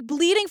she's, like,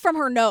 bleeding from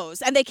her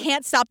nose, and they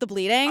can't stop the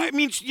bleeding. I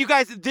mean, you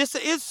guys, this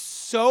is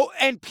so,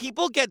 and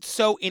people get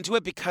so into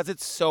it because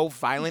it's so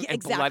violent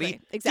and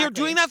bloody. Exactly. They're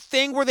doing that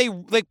thing where they,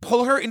 like,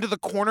 pull her into the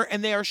corner,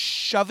 and they are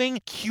shoving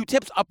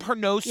Q-tips up her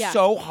nose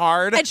so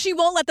hard. And she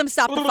won't let them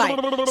stop the fight.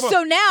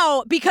 So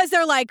now, because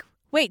they're like,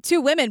 wait,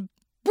 two women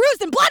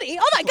bruised and bloody.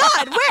 Oh my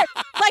God,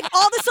 where? Like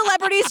all the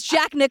celebrities,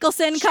 Jack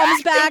Nicholson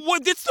comes back.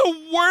 It's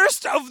the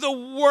worst of the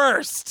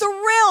worst.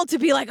 Thrilled to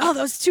be like, oh,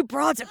 those two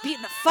broads are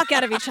beating the fuck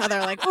out of each other.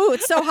 Like, ooh,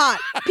 it's so hot.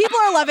 People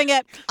are loving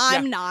it.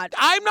 I'm not.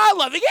 I'm not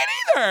loving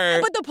it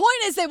either. But the point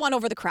is they won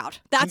over the crowd.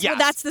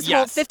 That's this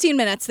whole 15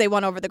 minutes they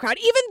won over the crowd.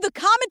 Even the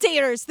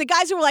commentators, the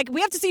guys who were like,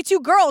 we have to see two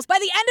girls. By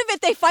the end of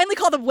it, they finally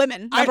call them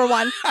women, number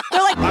one.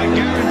 They're like, I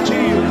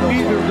guarantee you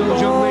neither of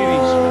those young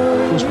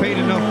ladies was paid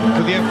enough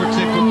for the efforts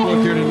they put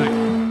forth here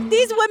tonight.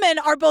 These women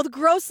are both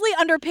grossly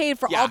underpaid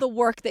for all the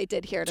work they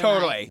did here tonight.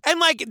 Totally. And,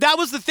 like, that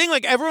was the thing.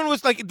 Like, everyone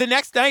was, like, the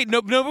next night,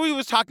 nobody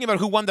was talking about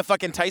who won the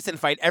fucking Tyson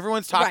fight.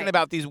 Everyone's talking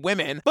about these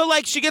women. But,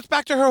 like, she gets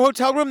back to her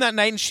hotel room that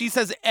night, and she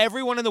says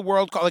everyone in the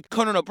world, like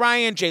Conan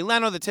O'Brien, Jay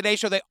Leno, The Today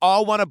Show, they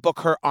all want to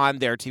book her on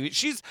their TV.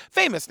 She's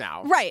famous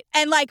now. Right.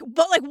 And, like,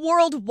 but, like,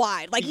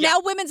 worldwide. Like,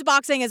 now women's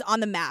boxing is on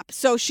the map.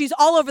 So she's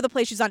all over the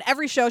place. She's on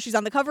every show. She's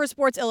on the cover of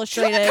Sports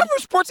Illustrated. She's on the cover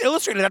of Sports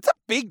Illustrated. That's a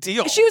big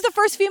deal. She was the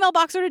first female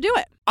boxer to do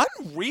it.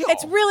 Unreal.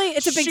 It's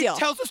a big deal. She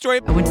tells the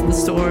story. I went to the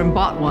store and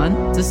bought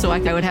one just so I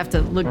would have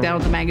to look down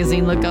at the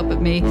magazine, look up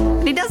at me,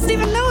 and he doesn't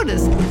even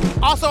notice.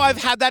 Also, I've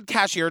had that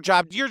cashier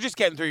job. You're just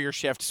getting through your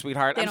shift,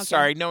 sweetheart. I'm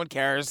sorry. No one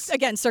cares.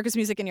 Again, circus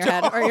music in your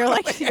head. Or you're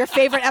like, your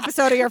favorite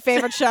episode of your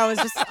favorite show is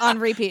just on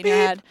repeat in your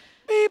head.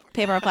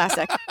 Paper or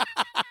plastic.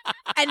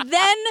 And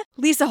then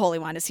Lisa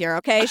Holywine is here,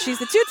 okay? She's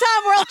the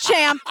 2-time world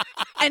champ.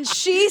 And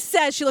she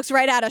says, she looks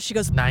right at us. She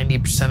goes,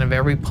 90% of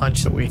every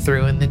punch that we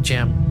threw in the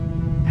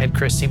gym had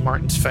Christy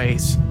Martin's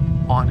face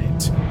on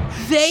it.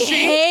 They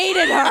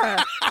hated her.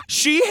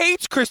 She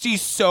hates Christy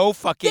so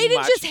fucking much. They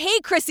didn't just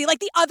hate Christy. Like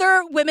the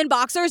other women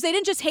boxers, they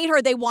didn't just hate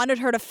her. They wanted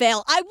her to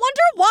fail. I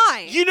wonder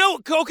why. You know,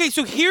 okay,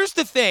 so here's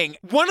the thing.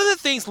 One of the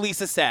things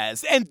Lisa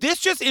says, and this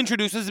just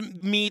introduces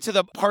me to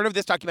the part of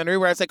this documentary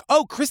where it's like,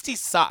 oh, Christy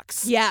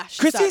sucks. Yeah, she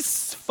Christy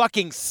sucks.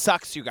 fucking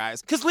sucks, you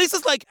guys. Because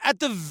Lisa's like, at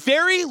the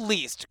very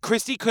least,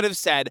 Christy could have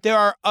said, there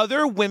are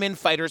other women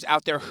fighters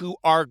out there who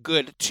are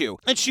good too.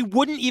 And she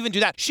wouldn't even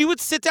do that. She would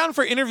sit down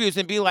for interviews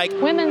and be like,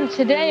 women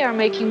today are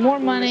making more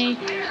money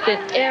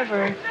than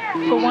ever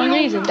for one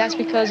reason. That's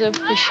because of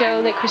the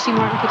show that Christy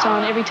Martin puts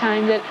on every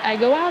time that I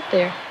go out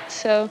there.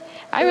 So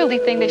I really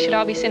think they should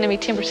all be sending me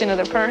 10% of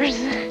their purse.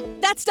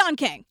 That's Don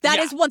King. That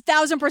is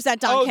 1,000% Don King.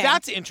 Oh,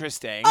 that's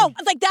interesting. Oh,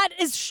 like that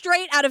is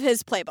straight out of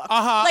his playbook.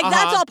 Uh-huh,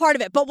 That's all part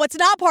of it. But what's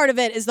not part of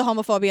it is the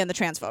homophobia and the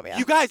transphobia.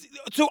 You guys,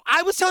 so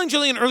I was telling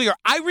Jillian earlier,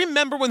 I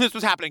remember when this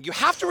was happening. You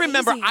have to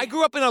remember, I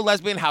grew up in a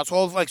lesbian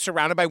household, like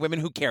surrounded by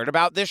women who cared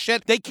about this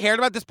shit. They cared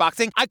about this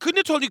boxing. I couldn't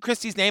have told you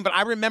Christy's name, but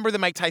I remember the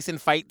Mike Tyson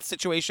fight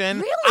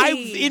situation.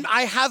 Really?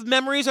 I have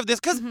memories of this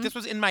because this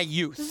was in my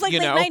youth. This is like you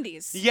know? late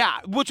 90s. Yeah,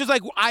 which is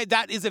like,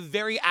 that is a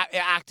very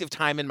active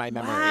time in my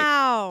memory.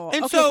 Wow.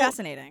 And okay, so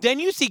fascinating. Then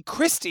you see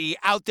Christy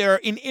out there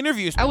in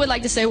interviews. I would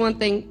like to say one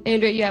thing.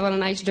 Andrea, you have on a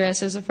nice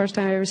dress. It's the first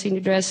time I've ever seen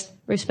you dressed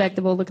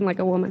respectable, looking like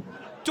a woman.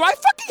 Do I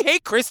fucking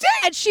hate Christy?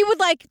 And she would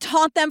like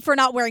taunt them for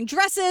not wearing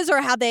dresses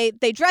or how they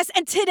dress.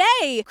 And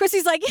today,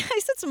 Christy's like, yeah, I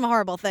said some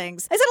horrible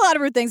things. I said a lot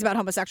of rude things about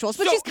homosexuals,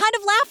 but she's kind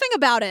of laughing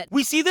about it.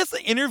 We see this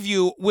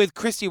interview with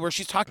Christy where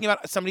she's talking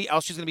about somebody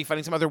else. She's going to be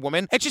fighting some other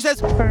woman. And she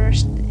says,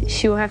 first,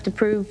 she will have to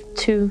prove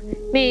to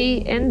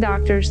me and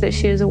doctors that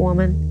she is a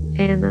woman.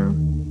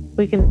 And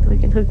we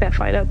can hook that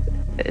fight up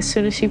as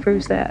soon as she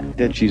proves that.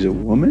 That she's a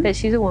woman? That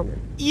she's a woman.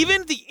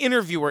 Even the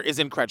interviewer is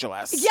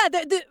incredulous. Yeah,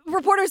 the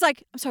reporter's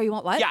like, I'm sorry, you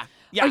want what? Yeah.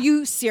 Are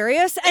you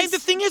serious? And the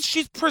thing is,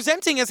 she's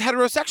presenting as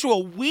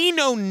heterosexual. We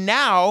know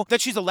now that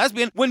she's a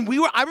lesbian.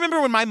 I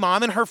remember when my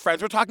mom and her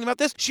friends were talking about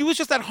this, she was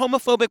just that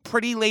homophobic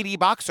pretty lady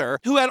boxer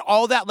who had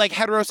all that like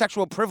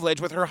heterosexual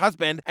privilege with her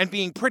husband and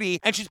being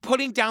pretty, and she's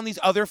putting down these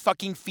other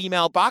fucking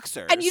female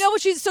boxers. And you know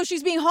what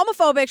she's being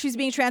homophobic, she's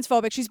being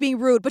transphobic, she's being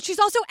rude, but she's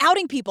also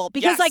outing people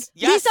because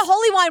Lisa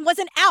Holywine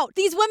wasn't out.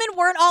 These women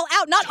weren't all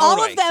out. Not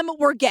all of them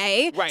were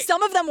gay. Right.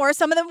 Some of them were, I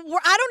don't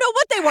know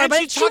what they were,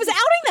 but she was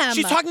outing them.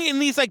 She's talking in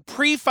these like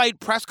pre-fight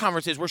press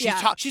conferences where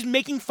she's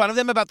making fun of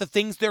them about the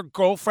things their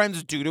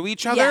girlfriends do to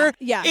each other.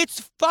 Yeah.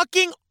 It's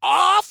fucking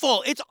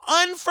awful. It's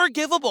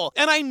unforgivable.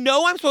 And I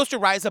know I'm supposed to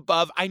rise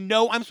above. I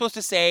know I'm supposed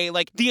to say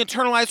like the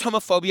internalized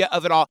homophobia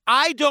of it all.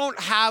 I don't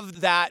have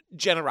that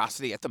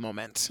generosity at the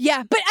moment.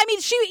 Yeah, but I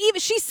mean,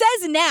 she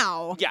says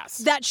now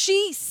that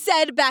she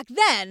said back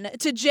then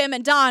to Jim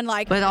and Don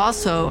like. But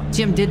also,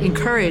 Jim did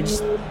encourage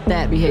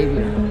that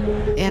behavior.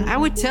 And I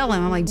would tell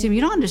him, I'm like, Jim,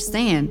 you don't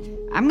understand.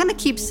 I'm going to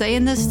keep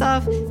saying this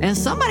stuff, and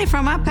somebody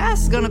from my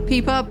past is going to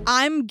peep up.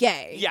 I'm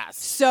gay.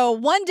 Yes. So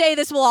one day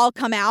this will all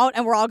come out,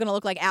 and we're all going to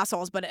look like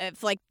assholes. But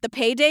if, like, the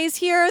payday's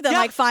here, then,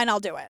 like, fine, I'll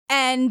do it.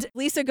 And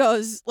Lisa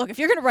goes, look, if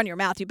you're going to run your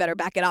mouth, you better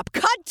back it up.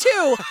 Cut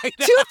to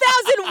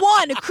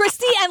 2001.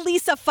 Christy and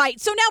Lisa fight.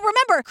 So now,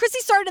 remember, Christy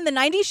started in the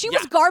 90s. She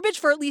was garbage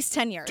for at least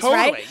 10 years,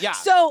 right? Totally, yeah.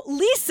 So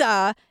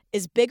Lisa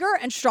is bigger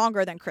and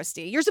stronger than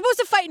Christy. You're supposed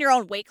to fight in your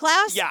own weight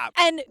class. Yeah.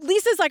 And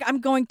Lisa's like, I'm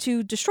going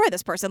to destroy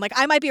this person. Like,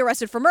 I might be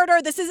arrested for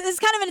murder. This is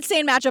kind of an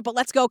insane matchup, but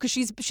let's go because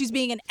she's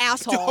being an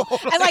asshole.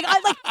 Totally. And like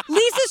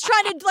Lisa's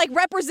trying to like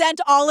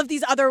represent all of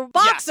these other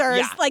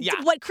boxers,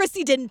 what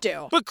Christy didn't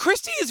do. But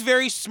Christy is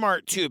very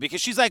smart too because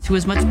she's like, She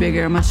was much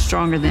bigger and much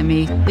stronger than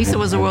me. Lisa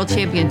was a world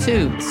champion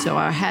too, so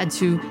I had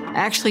to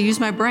actually use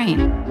my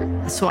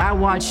brain. So I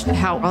watched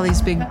how all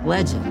these big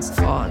legends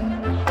fought.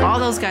 All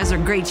those guys are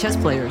great chess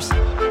players.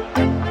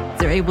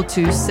 They're able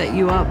to set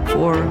you up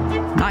for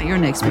not your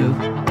next move,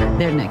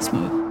 their next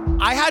move.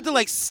 I had to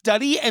like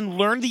study and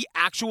learn the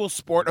actual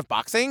sport of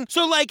boxing.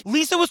 So like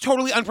Lisa was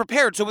totally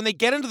unprepared. So when they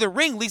get into the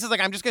ring, Lisa's like,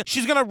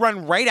 she's gonna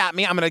run right at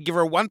me. I'm gonna give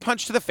her one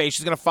punch to the face.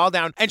 She's gonna fall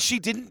down. And she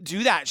didn't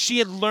do that. She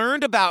had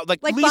learned about like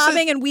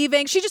bobbing and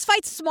weaving. She just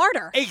fights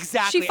smarter.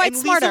 Exactly. She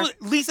fights smarter.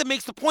 Lisa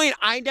makes the point.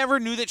 I never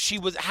knew that she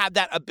had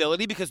that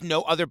ability because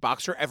no other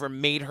boxer ever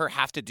made her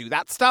have to do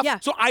that stuff. Yeah.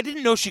 So I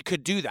didn't know she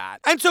could do that.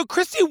 And so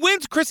Christy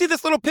wins. Christy,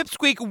 this little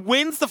pipsqueak,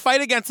 wins the fight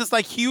against this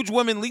like huge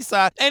woman,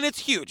 Lisa. And it's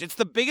huge. It's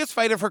the biggest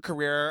fight of her career.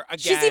 Again,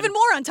 she's even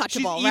more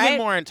untouchable, she's right? even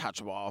more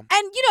untouchable.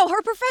 And, you know,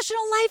 her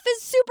professional life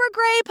is super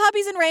great,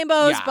 puppies and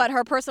rainbows, but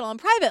her personal and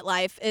private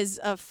life is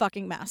a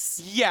fucking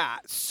mess. Yeah.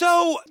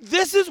 So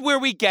this is where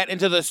we get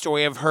into the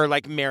story of her,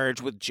 like,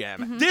 marriage with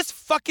Jim. Mm-hmm. This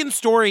fucking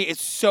story is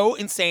so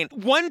insane.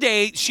 One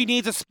day, she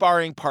needs a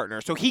sparring partner,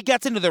 so he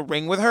gets into the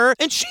ring with her,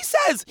 and she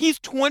says, he's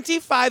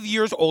 25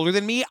 years older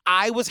than me.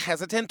 I was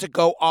hesitant to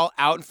go all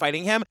out in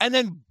fighting him, and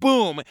then,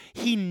 boom,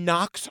 he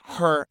knocks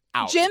her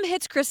out. Jim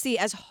hits Christy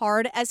as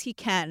hard as he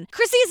can.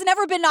 Christy has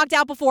never been knocked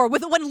out before.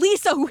 When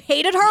Lisa, who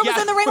hated her, was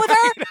in the ring with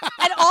her,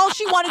 and all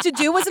she wanted to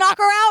do was knock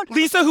her out.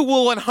 Lisa, who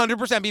will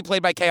 100% be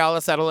played by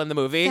Kayala Settle in the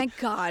movie. Thank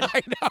God.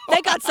 I know.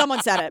 Thank God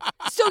someone said it.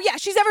 So yeah,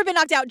 she's never been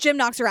knocked out. Jim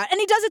knocks her out, and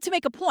he does it to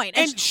make a point.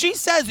 And she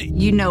says,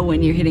 You know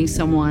when you're hitting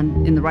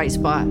someone in the right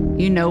spot.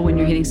 You know when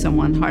you're hitting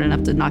someone hard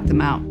enough to knock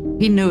them out.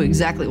 He knew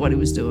exactly what he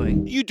was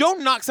doing. You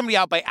don't knock somebody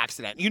out by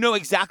accident. You know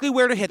exactly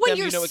where to hit When them.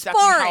 you're You know exactly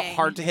sparring. how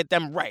hard to hit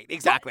them. Right,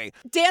 exactly.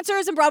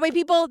 Dancers and Broadway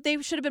people,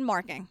 they should have been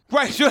marking.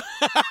 Right.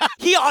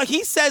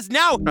 He says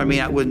now. I mean,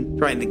 I wasn't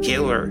trying to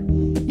kill her.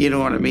 You know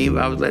what I mean?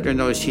 I was letting her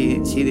know she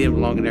didn't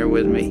belong in there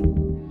with me.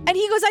 And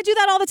he goes, I do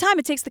that all the time.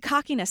 It takes the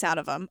cockiness out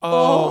of him.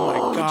 Oh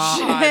my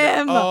God.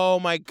 Jim. Oh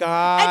my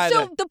God. And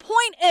so the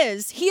point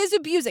is, he is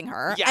abusing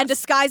her and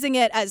disguising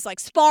it as like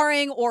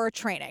sparring or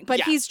training.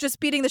 But he's just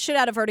beating the shit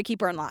out of her to keep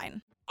her in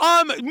line.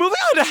 Moving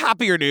on to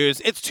happier news.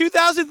 It's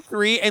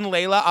 2003 and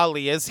Layla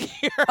Ali is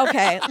here.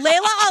 Okay.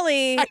 Layla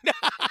Ali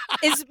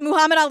is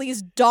Muhammad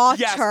Ali's daughter.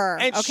 Yes,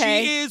 and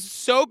okay. she is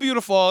so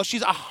beautiful.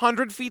 She's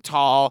 100 feet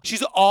tall.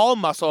 She's all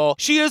muscle.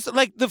 She is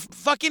like the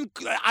fucking,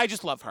 I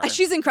just love her.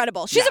 She's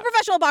incredible. She's a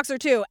professional boxer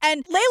too.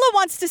 And Layla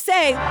wants to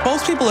say,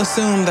 most people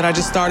assume that I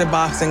just started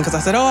boxing because I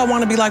said, I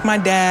want to be like my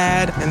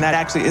dad. And that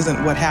actually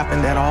isn't what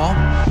happened at all.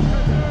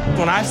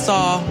 When I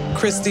saw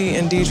Christy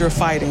and Deidre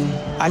fighting,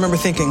 I remember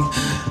thinking,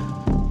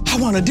 I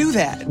want to do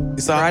that.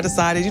 So I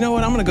decided, you know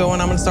what, I'm going to go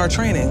and I'm going to start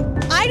training.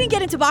 I didn't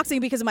get into boxing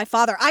because of my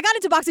father. I got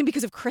into boxing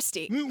because of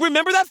Christy.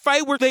 Remember that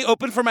fight where they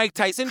opened for Mike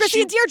Tyson?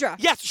 Christy and Deirdre.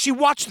 Yes, she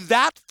watched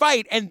that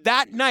fight, and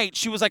that night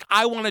she was like,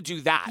 I want to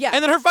do that. Yeah.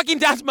 And then her fucking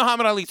dad's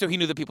Muhammad Ali, so he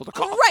knew the people to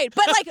call. Right,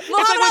 but like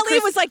Muhammad Ali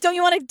was like, don't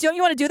you want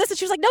to do this? And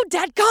she was like, no,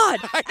 Dad, God.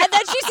 And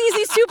then she sees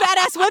these two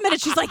badass women,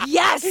 and she's like,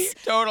 yes.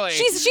 Totally.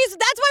 She's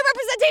that's why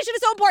representation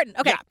is so important.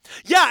 Okay.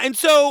 Yeah, and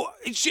so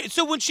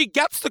when she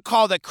gets the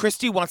call that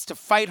Christy wants to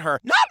fight her,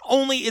 not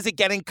only is it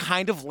getting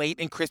kind of late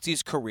in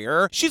Christy's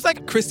career, she's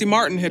like, Christy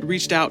Martin had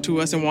reached out to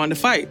us and wanted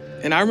to fight.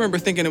 And I remember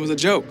thinking it was a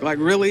joke. Like,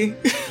 really?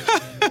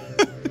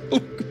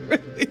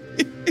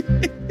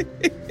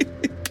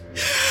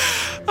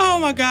 Oh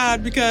my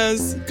God,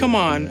 because come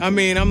on. I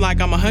mean, I'm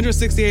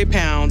 168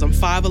 pounds, I'm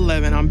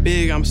 5'11", I'm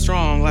big, I'm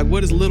strong. Like,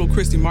 what is little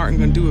Christy Martin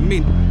gonna do with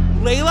me?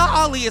 Layla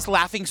Ali is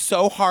laughing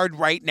so hard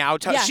right now.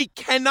 She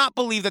cannot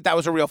believe that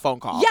was a real phone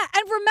call. Yeah,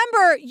 and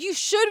remember, you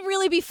should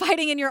really be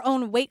fighting in your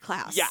own weight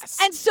class. Yes.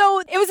 And so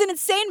it was an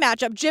insane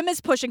matchup. Jim is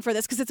pushing for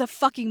this because it's a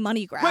fucking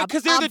money grab. Right,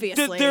 because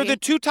they're the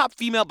two top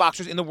female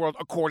boxers in the world,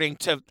 according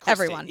to Christy.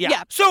 Everyone.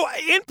 Yeah. So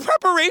in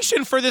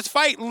preparation for this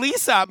fight,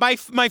 Lisa, my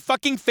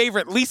fucking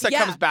favorite, Lisa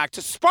comes back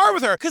to spar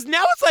with her. Because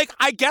now it's like,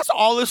 I guess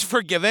all is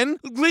forgiven.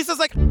 Lisa's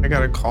like, I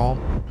got a call,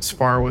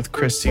 spar with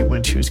Christy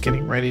when she was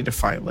getting ready to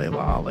fight Layla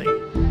Ali.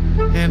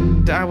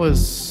 And I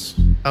was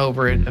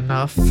over it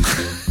enough.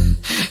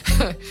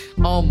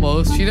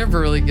 Almost. You never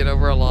really get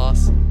over a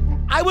loss.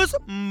 I was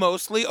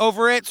mostly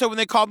over it. So when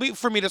they called me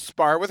for me to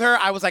spar with her,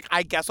 I was like,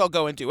 I guess I'll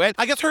go and do it.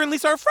 I guess her and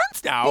Lisa are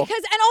friends now.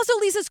 And also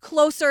Lisa's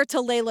closer to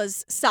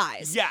Layla's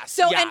size. Yes.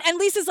 So, and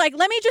Lisa's like,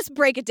 let me just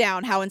break it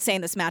down how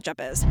insane this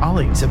matchup is.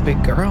 Ali's a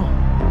big girl.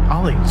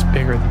 Ali's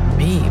bigger than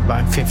me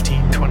by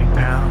 15, 20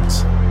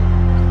 pounds.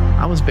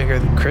 I was bigger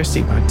than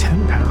Christy by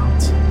 10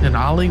 pounds. And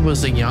Ali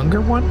was the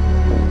younger one?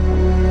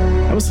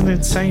 That was an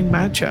insane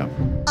matchup.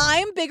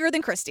 I'm bigger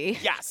than Christy.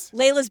 Yes.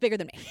 Layla's bigger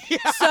than me.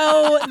 Yeah.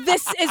 So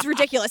this is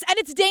ridiculous. And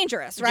it's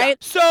dangerous, right?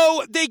 Yeah.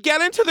 So they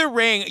get into the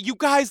ring. You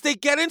guys, they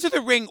get into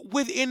the ring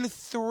within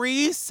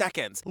 3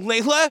 seconds.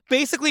 Layla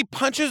basically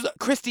punches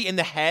Christy in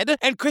the head.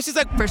 And Christy's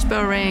like, first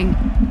bell rang.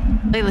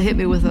 Layla hit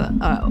me with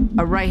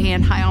a right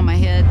hand high on my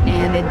head.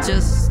 And it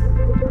just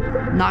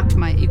knocked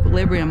my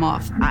equilibrium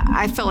off.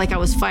 I felt like I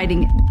was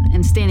fighting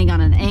and standing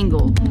on an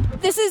angle.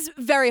 This is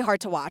very hard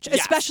to watch,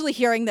 especially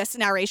hearing this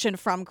narration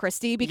from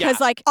Christy,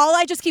 because all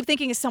I just keep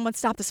thinking is someone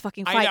stop this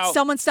fucking fight.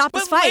 Someone stop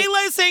this fight.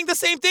 Layla is saying the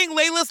same thing.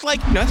 Layla's like,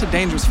 that's a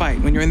dangerous fight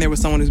when you're in there with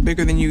someone who's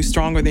bigger than you,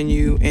 stronger than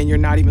you, and you're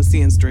not even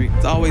seeing straight.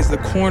 It's always the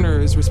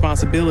corner's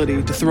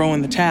responsibility to throw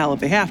in the towel if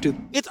they have to.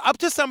 It's up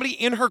to somebody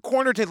in her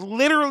corner to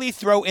literally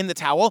throw in the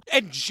towel,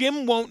 and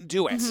Jim won't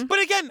do it. Mm-hmm.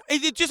 But again,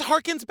 it just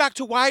harkens back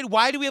to why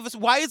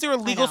is there a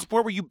legal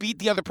sport where you beat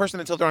the other person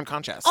until they're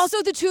unconscious?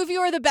 Also, the two of you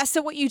are the best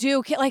at what you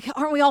do. Like,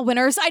 aren't we all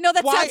winners? I know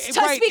that sounds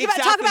tough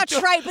talk about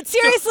trite, but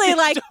seriously,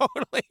 like,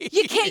 totally.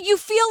 You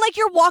feel like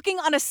you're walking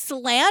on a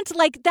slant.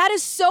 Like, that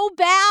is so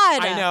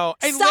bad. I know.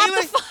 And stop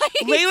the fight.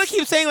 Layla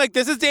keeps saying, like,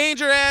 this is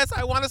dangerous.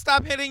 I want to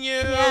stop hitting you.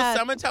 Yeah.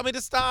 Someone tell me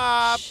to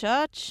stop.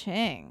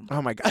 Cha-ching.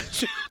 Oh, my God.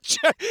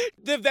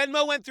 The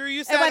Venmo went through,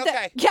 you said?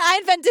 Okay. I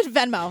invented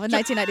Venmo in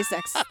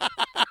 1996.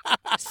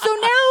 So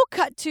now,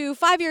 cut to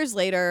 5 years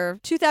later,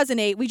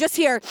 2008, we just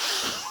hear...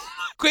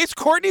 Is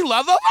Courtney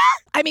Love over?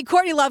 I mean,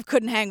 Courtney Love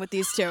couldn't hang with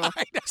these two.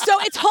 So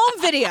it's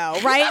home video,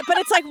 right? But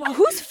it's like, well,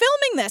 who's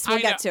filming this? We'll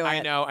get to it. I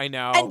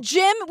know. And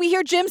we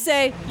hear Jim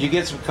say, You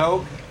get some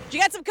Coke? Did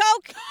you get some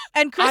Coke?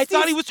 And I Christy's...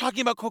 thought he was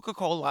talking about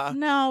Coca-Cola.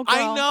 No, girl.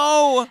 I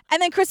know.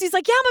 And then Christy's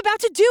like, yeah, I'm about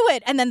to do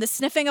it. And then the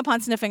sniffing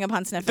upon sniffing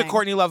upon sniffing. The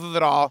Courtney love of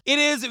it all. It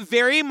is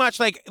very much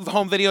like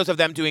home videos of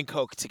them doing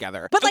Coke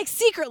together. But like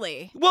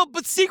secretly. Well,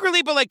 but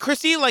like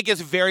Christy like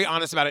is very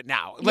honest about it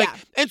now. Like, Yeah.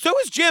 And so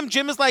is Jim.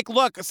 Jim is like,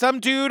 look, some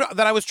dude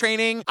that I was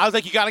training, I was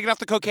like, you got to get off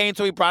the cocaine.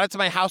 So he brought it to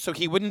my house so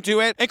he wouldn't do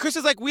it. And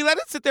Christy's like, we let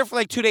it sit there for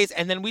like 2 days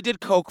and then we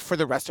did Coke for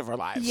the rest of our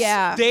lives.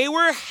 Yeah. They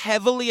were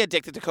heavily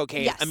addicted to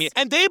cocaine. Yes. I mean,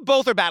 and they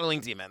both are battling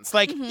demons.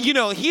 Like, you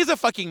know, he's a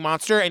fucking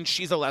monster and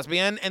she's a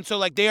lesbian. And so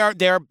like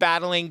they're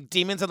battling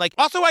demons. And like,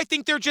 also I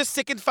think they're just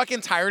sick and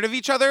fucking tired of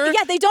each other.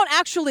 Yeah, they don't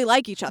actually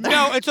like each other.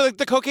 No, and so like,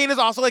 the cocaine is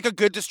also like a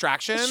good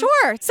distraction.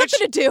 Sure, something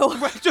to do.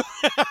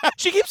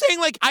 She keeps saying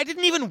like, I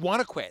didn't even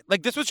want to quit.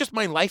 Like this was just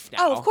my life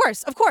now. Oh, of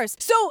course, of course.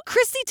 So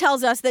Christy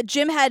tells us that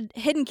Jim had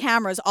hidden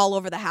cameras all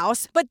over the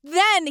house, but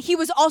then he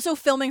was also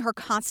filming her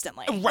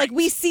constantly. Right. Like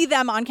we see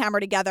them on camera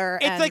together.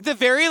 It's and... like the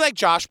very like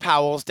Josh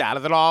Powell's dad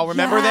of it all.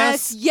 Remember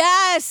this?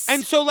 Yes.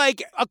 And so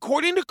like,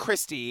 according to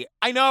Christy,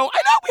 I know,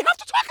 we have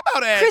to talk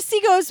about it. Christy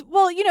goes,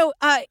 well, you know,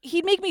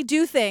 he'd make me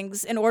do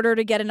things in order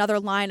to get another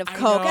line of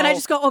Coke. And I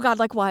just go, oh God,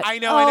 like what? I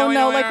know, oh, I know,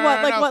 no, I like know, what,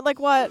 I like know. what, like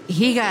what?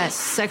 He got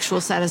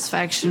sexual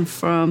satisfaction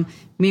from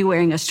me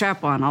wearing a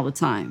strap-on all the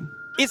time.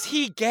 Is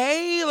he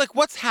gay? Like,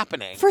 what's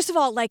happening? First of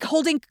all, like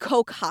holding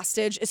Coke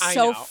hostage is I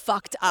so know.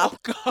 fucked up.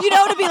 Oh, you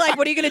know, to be like,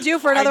 what are you going to do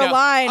for another know.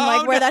 line? Oh,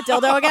 Like, wear no. that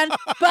dildo again?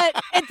 But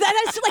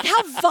that is like,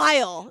 how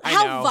vile. I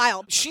How know.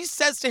 vile. She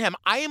says to him,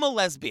 I am a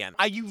lesbian.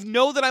 You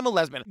know that I'm a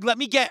lesbian. Let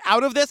me get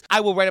out of this.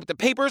 I will write up the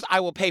papers. I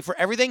will pay for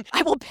everything.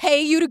 I will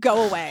pay you to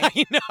go away.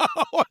 I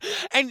know.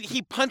 And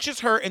he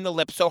punches her in the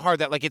lip so hard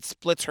that like it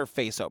splits her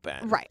face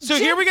open. Right. So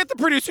here we get the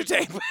producer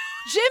tape.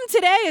 Jim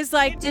today is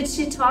like, did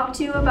she talk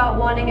to you about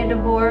wanting a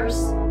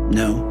divorce?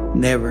 No,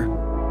 never.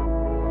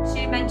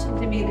 She mentioned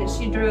to me that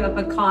she drew up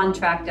a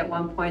contract at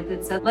one point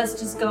that said, let's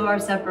just go our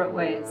separate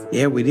ways.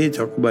 Yeah, we did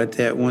talk about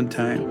that one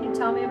time. Can you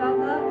tell me about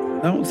that?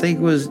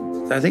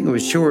 I think it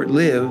was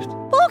short-lived.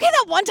 well, okay,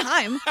 that one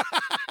time.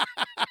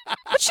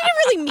 But she didn't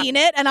really mean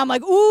it. And I'm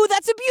like, ooh,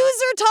 that's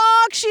abuser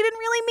talk. She didn't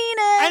really mean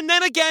it. And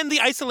then again, the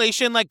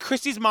isolation, like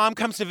Christy's mom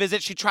comes to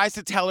visit. She tries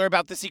to tell her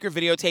about the secret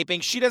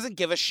videotaping. She doesn't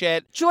give a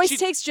shit. Joyce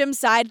takes Jim's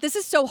side. This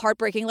is so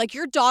heartbreaking. Like,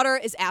 your daughter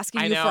is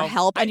asking I you know. for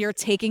help, and you're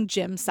taking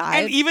Jim's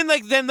side. And even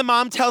like then the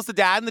mom tells the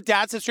dad, and the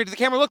dad says straight to the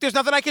camera, look, there's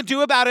nothing I can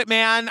do about it,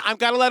 man. I've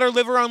got to let her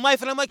live her own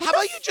life. And I'm like, how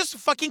about you just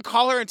fucking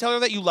call her and tell her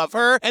that you love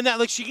her and that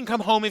like she can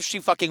come home if she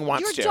fucking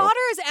wants Your to. daughter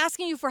is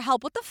asking you for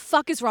help. What the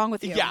fuck is wrong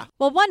with you? Yeah.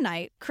 Well, one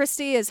night,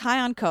 Christy is high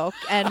on Coke,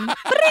 and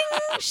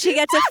bring, she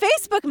gets a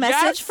Facebook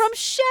message from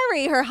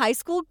Sherry, her high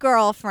school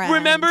girlfriend.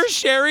 Remember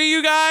Sherry,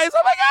 you guys?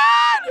 Oh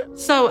my God!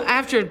 So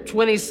after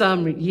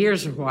 20-some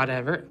years or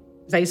whatever,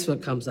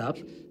 Facebook comes up.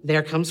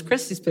 There comes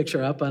Christy's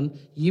picture up on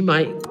You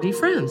Might Be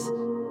Friends.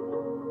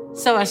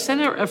 So I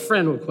sent her a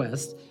friend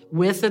request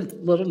with a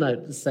little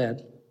note that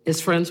said, is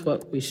friends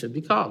what we should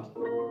be called?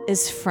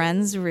 Is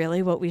friends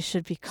really what we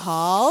should be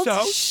called?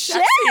 So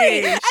Sherry! sexy.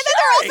 And then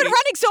they're off and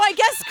running. So I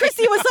guess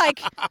Christy was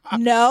like,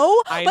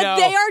 no. I But know.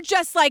 they are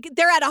just like,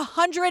 they're at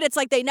 100. It's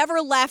like they never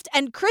left.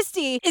 And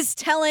Christy is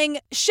telling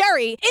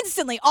Sherry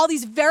instantly all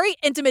these very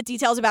intimate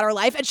details about her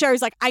life. And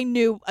Sherry's like, I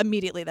knew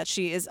immediately that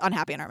she is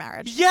unhappy in her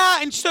marriage.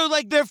 Yeah, and so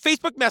like they're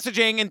Facebook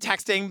messaging and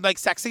texting like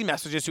sexy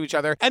messages to each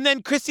other. And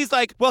then Christy's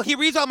like, well, he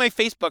reads all my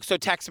Facebook, so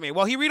text me.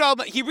 Well, he reads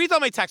all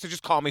my texts, so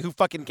just call me. Who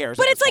fucking cares?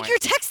 But at it's this like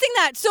point? you're texting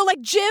that. So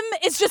like Jim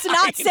is just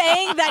not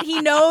saying that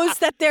he knows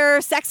that they're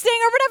sexting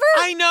or whatever.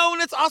 I know,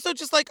 and it's also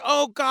just like,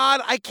 oh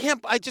God,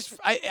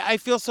 I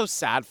feel so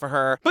sad for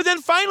her. But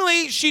then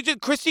finally,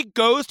 Christy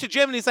goes to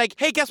Jim and he's like,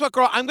 hey, guess what,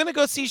 girl? I'm gonna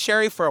go see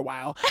Sherry for a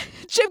while.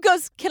 Jim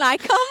goes, can I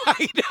come?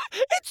 It's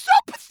so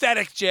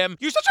pathetic, Jim.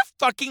 You're such a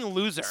fucking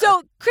loser.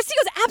 So Christy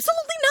goes,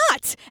 absolutely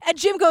not. And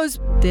Jim goes,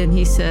 Then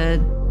he said,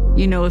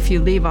 you know, if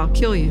you leave, I'll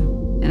kill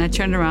you. And I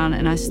turned around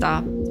and I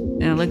stopped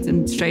and I looked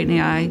him straight in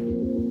the eye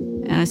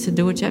and I said,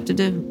 do what you have to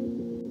do.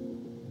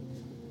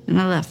 And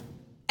I left.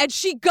 and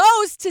she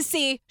goes to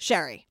see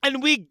Sherry.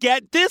 And we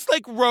get this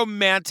like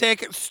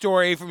romantic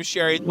story from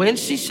Sherry. When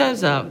she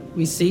shows up,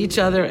 we see each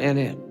other and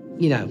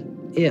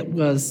it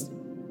was,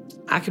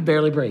 I could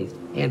barely breathe.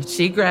 And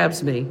she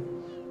grabs me.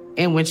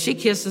 And when she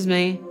kisses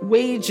me,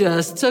 we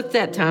just took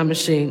that time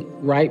machine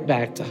right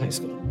back to high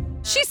school.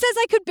 She says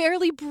I could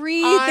barely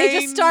breathe. They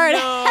just start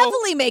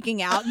heavily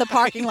making out in the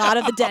parking lot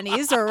of the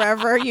Denny's or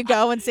wherever you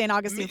go in St.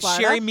 Augustine,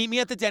 Florida. Sherry, meet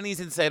me at the Denny's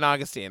in St.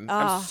 Augustine.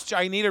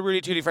 I need a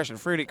Rudy Tooty Fresh and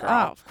Fruity, girl.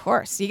 Oh, of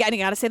course. You got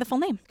to say the full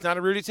name. It's not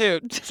a Rudy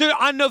Toot. So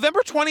on November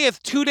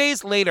 20th, 2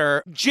 days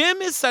later,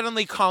 Jim is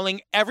suddenly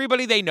calling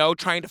everybody they know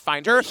trying to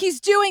find her.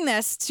 He's doing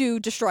this to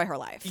destroy her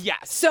life.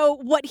 Yes. So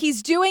what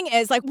he's doing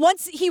is, like,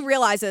 once he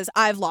realizes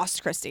I've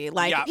lost Christy,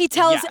 like, Yeah. he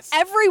tells Yes.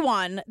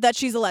 everyone that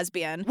she's a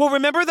lesbian. Well,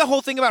 remember the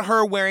whole thing about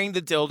her wearing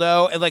the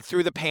dildo and like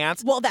through the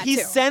pants? Well, that he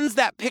too. sends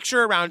that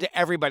picture around to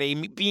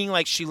everybody, being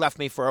like, she left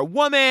me for a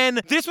woman.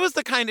 This was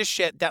the kind of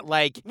shit that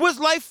like was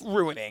life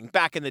ruining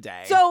back in the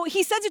day. So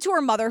he sends it to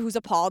her mother, who's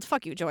appalled.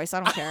 Fuck you, Joyce. I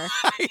don't care.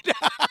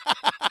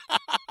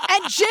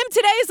 And Jim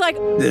today is like,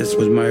 This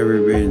was my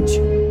revenge.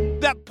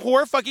 That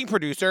poor fucking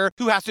producer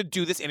who has to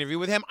do this interview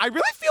with him, I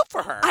really feel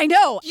for her. I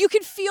know. You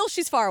can feel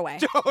she's far away.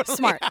 Totally.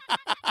 Smart.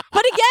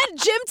 But again,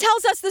 Jim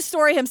tells us the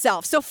story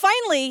himself. So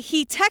finally,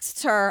 he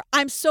texts her,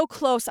 I'm so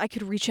close I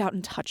could reach out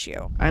and touch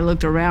you. I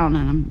looked around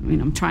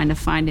and I'm trying to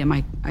find him.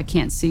 I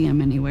can't see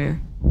him anywhere.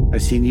 I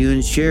seen you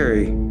and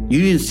Sherry.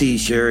 You didn't see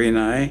Sherry and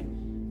I.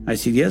 I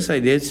said, yes,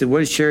 I did. I said, what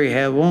did Sherry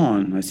have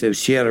on? I said,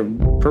 she had a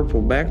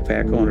purple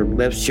backpack on her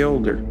left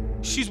shoulder.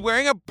 She's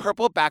wearing a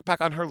purple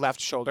backpack on her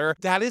left shoulder.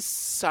 That is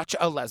such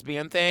a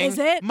lesbian thing. Is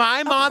it?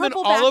 My A mom and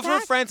purple all of her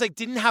backpack? friends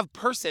didn't have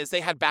purses.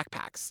 They had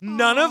backpacks.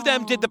 None of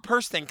them did the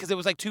purse thing because it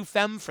was too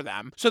femme for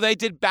them. So they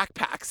did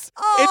backpacks.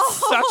 It's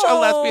such a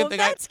lesbian thing.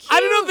 That's I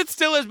don't know if it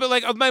still is,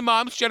 but of my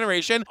mom's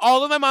generation,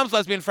 all of my mom's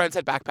lesbian friends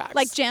had backpacks.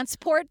 Like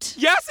Jansport?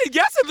 Yes,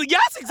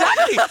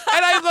 exactly. And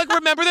I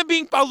remember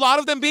a lot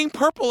of them being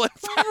purple.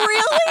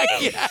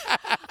 Really? Yeah.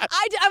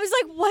 I was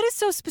like, what is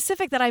so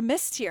specific that I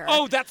missed here?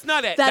 Oh, that's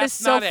not it. That That's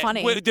is so not it.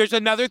 funny. Wait, there's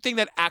another thing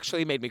that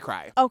actually made me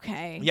cry.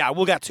 Okay. Yeah,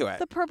 we'll get to it.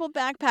 The purple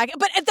backpack.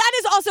 But that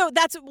is also,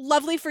 that's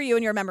lovely for you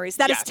and your memories.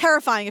 That is Yes.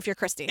 terrifying if you're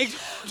Christy.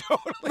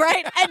 Totally.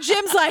 Right? And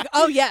Jim's like,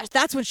 oh, yes,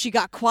 that's when she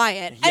got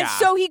quiet. Yeah. And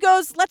so he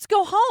goes, let's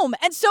go home.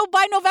 And so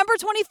by November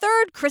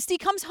 23rd, Christy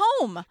comes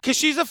home. Because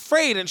she's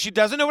afraid and she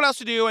doesn't know what else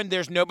to do and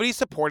there's nobody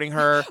supporting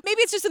her.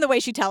 Maybe it's just in the way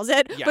she tells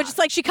it. Yeah. But just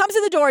like she comes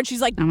in the door and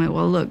she's like, I'm like,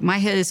 well, look, my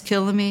head is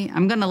killing me.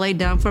 I'm going to lay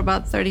down for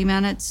about 30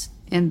 minutes.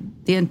 And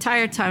the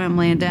entire time I'm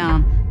laying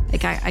down,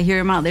 I hear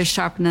him out there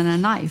sharpening a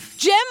knife.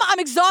 Jim, I'm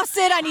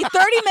exhausted. I need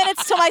 30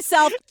 minutes to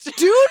myself.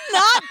 Do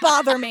not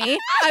bother me.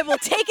 I will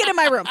take it in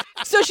my room.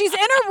 So she's in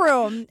her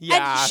room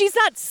Yeah. and she's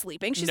not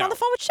sleeping. She's No. on the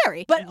phone with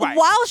Sherry. But Right.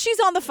 while she's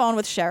on the phone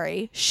with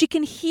Sherry, she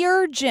can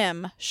hear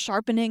Jim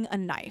sharpening a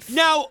knife.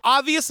 Now,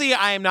 obviously,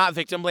 I am not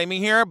victim blaming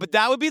here, but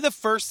that would be the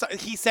first.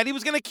 He said he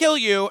was going to kill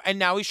you, and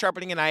now he's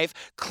sharpening a knife.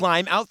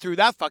 Climb out through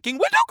that fucking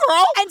window,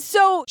 girl. And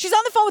so she's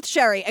on the phone with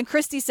Sherry, and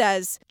Christy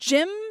says,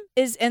 Jim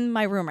is in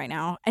my room right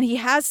now, and he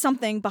has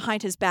something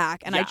behind his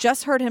back, and I Yeah.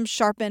 just heard him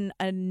sharpen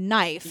a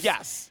knife.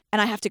 Yes. And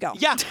I have to go.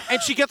 Yeah,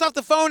 and she gets off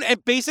the phone,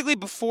 and basically,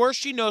 before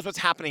she knows what's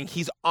happening,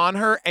 he's on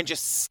her and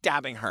just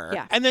stabbing her.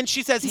 Yeah. And then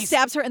she says He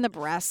stabs her in the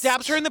breast.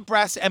 stabs her in the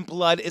breast, and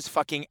blood is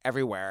fucking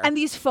everywhere. And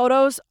these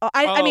photos,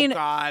 I mean,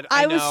 God,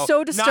 I know. was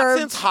so disturbed. Not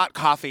since hot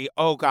coffee.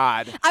 Oh,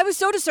 God. I was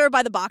so disturbed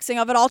by the boxing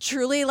of it all.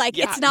 Truly,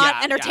 it's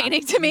not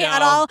entertaining to me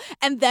at all.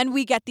 And then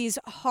we get these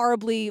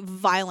horribly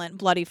violent,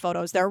 bloody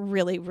photos. They're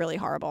really, really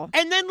horrible.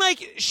 And then,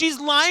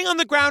 she's lying on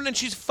the ground and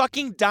she's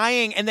fucking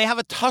dying, and they have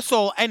a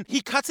tussle, and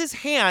he cuts his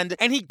hand,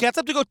 and he gets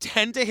up to go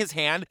tend to his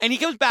hand, and he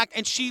comes back,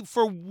 and she,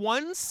 for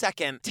 1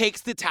 second,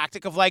 takes the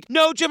tactic of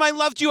no, Jim, I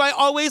loved you. I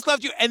always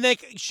loved you. And then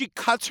she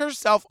cuts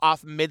herself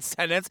off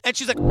mid-sentence, and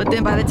she's like, But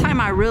then by the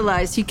time I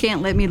realized he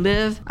can't let me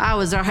live, I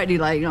was already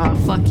like, oh,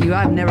 fuck you.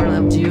 I've never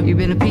loved you. You've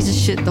been a piece of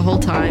shit the whole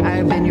time.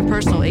 I've been your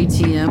personal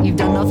ATM. You've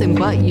done nothing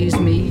but use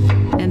me.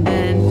 And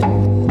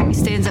then he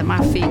stands at my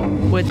feet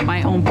with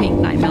my own pink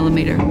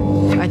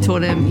 9mm. I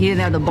told him he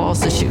didn't have the balls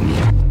to shoot me.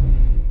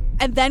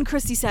 And then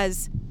Christy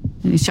says,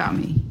 And he shot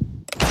me.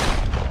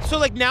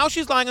 So now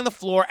she's lying on the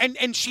floor,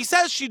 and she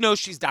says she knows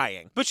she's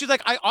dying, but she's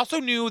like, I also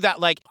knew that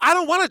I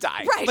don't want to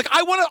die. Right.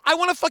 I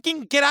want to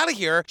fucking get out of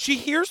here. She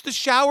hears the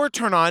shower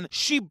turn on.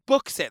 She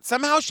books it.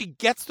 Somehow she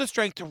gets the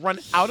strength to run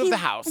out of the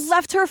house.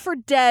 Left her for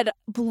dead,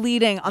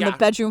 bleeding on the Yeah.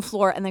 bedroom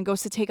floor, and then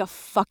goes to take a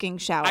fucking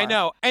shower. I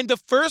know. And the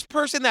first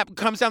person that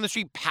comes down the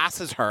street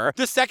passes her.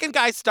 The second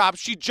guy stops.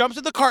 She jumps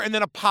in the car and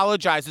then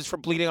apologizes for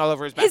bleeding all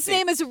over his back. His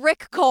name is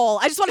Rick Cole.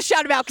 I just want to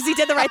shout him out because he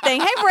did the right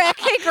thing. Hey, Rick.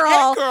 Hey,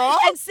 girl. Hey, girl.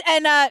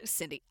 And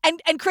Cindy.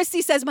 And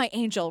Christy says, my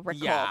angel, Rick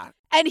Yeah. Cole.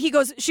 And she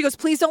goes,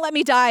 please don't let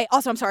me die.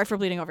 Also, I'm sorry for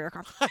bleeding over your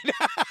car.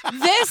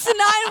 This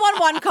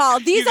 911 call.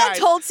 These You guys,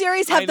 Untold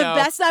series have I the know.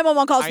 best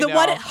 911 calls. I The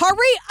one, know.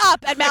 hurry up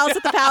at Malice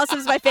at the Palace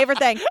is my favorite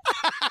thing.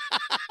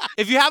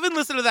 If you haven't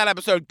listened to that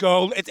episode,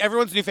 go. It's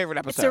everyone's new favorite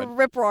It's a episode.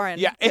 rip-roaring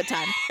Yeah. good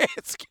time.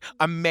 It's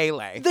a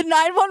melee. The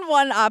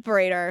 911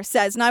 operator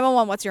says,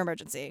 911, what's your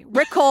emergency?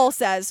 Rick Cole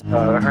says,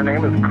 Her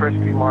name is Christy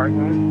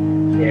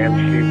Martin,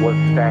 and she was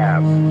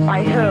stabbed.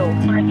 By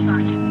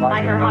who?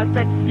 By her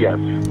husband? Yes.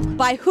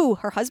 by who?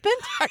 Her husband?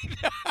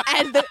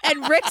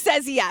 And Rick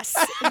says yes.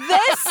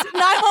 This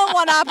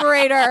 911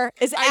 operator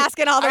is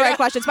asking all the right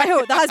questions. By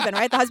who? The husband,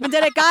 right? The husband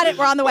did it. Got it.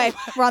 We're on the way.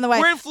 We're on the way.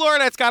 We're in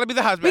Florida. It's got to be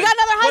the husband. We got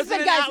another Was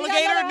husband, it guys. an We got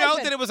alligator? another No,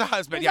 husband. then it was a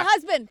husband. It Yeah. was a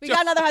husband. We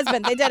got another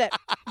husband. They did it.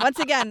 Once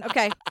again.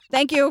 Okay.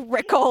 Thank you,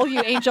 Rick Cole,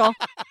 you angel.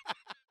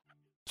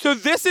 So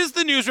this is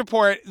the news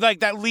report,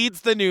 that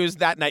leads the news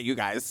that night, you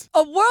guys.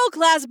 A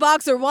world-class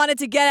boxer wanted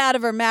to get out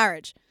of her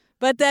marriage,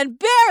 but then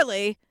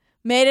barely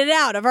made it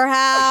out of her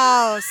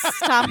house.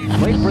 Tom.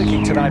 Late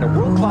breaking tonight, a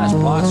world-class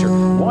boxer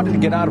wanted to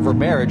get out of her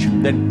marriage,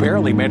 then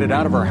barely made it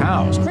out of her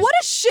house. What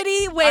a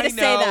shitty way to say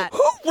that.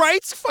 Who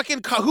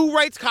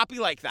writes copy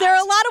like that? There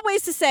are a lot of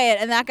ways to say it,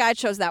 and that guy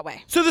chose that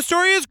way. So the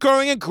story is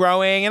growing and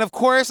growing, and of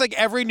course,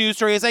 every news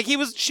story is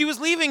she was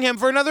leaving him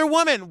for another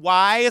woman.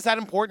 Why is that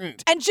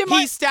important? And Jim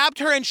he stabbed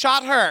her and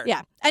shot her.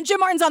 Yeah. And Jim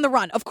Martin's on the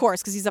run, of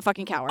course, because he's a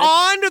fucking coward.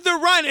 On the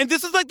run. And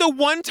this is like the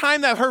one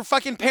time that her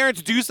fucking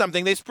parents do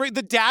something.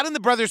 The dad and the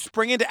brothers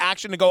spring into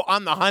action to go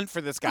on the hunt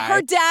for this guy.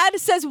 Her dad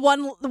says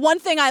one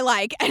thing I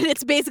like, and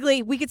it's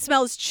basically, we could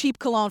smell his cheap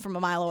cologne from a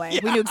mile away.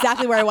 We knew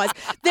exactly where he was.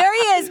 There he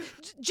is.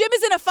 Jim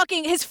is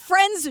in his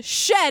friend's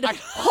shed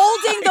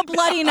holding the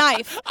bloody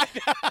knife.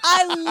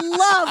 I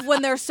love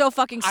when they're so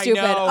fucking stupid.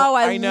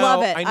 I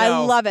love it. I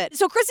love it.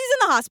 So Christy's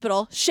in the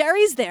hospital.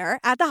 Sherry's there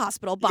at the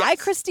hospital by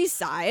Christy's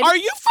side. Are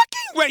you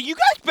fucking ready? You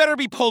guys better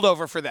be pulled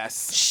over for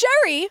this.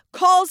 Sherry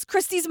calls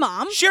Christy's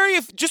mom. Sherry,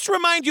 just to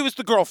remind you, is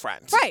the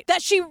girlfriend. Right.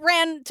 That she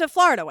ran to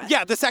Florida with.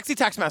 Yeah, the sexy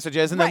text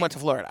messages and then went to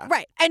Florida.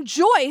 Right. And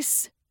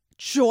Joyce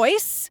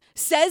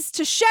says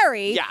to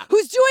Sherry,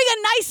 who's doing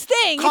a nice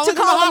thing to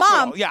call the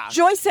mom. Yeah.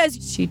 Joyce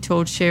says she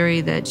told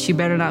Sherry that she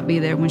better not be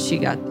there when she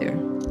got there.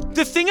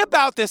 The thing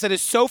about this that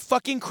is so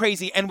fucking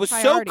crazy and was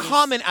so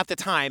common at the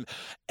time,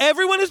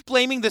 everyone is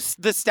blaming the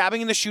stabbing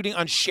and the shooting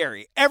on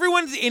Sherry.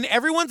 In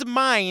everyone's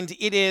mind,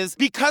 it is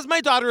because my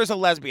daughter is a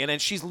lesbian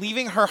and she's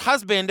leaving her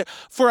husband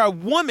for a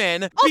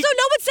woman. Also,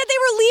 no one said they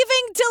were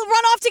leaving to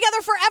run off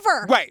together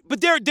forever. Right,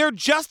 but they're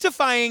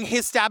justifying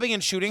his stabbing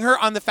and shooting her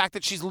on the fact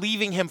that she's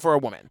leaving him for a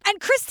woman.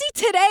 And Christy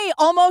today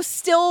almost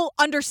still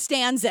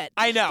understands it.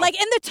 I know. Like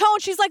in the tone,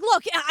 she's like,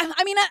 look,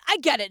 I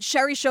get it.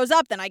 Sherry shows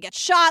up, then I get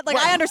shot. Like,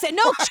 I understand.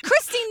 No,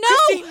 Christy, no.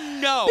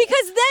 Christy, no.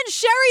 Because then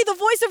Sherry, the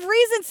voice of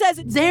reason,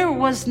 says there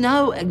was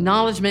no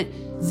acknowledgement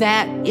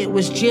that it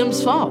was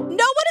Jim's fault. No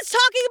one is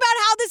talking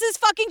about how this is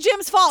fucking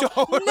Jim's fault.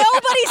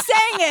 Nobody's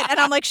saying it. And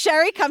I'm like,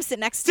 Sherry, come sit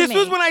next to me. This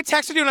was when I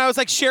texted you and I was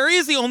like, Sherry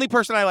is the only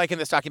person I like in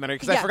this documentary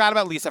because I forgot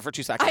about Lisa for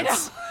 2 seconds. I know.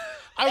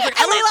 I was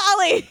like, and Layla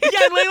Ali.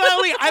 Yeah, and Layla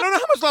Ali. I don't know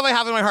how much love I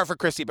have in my heart for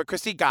Christy, but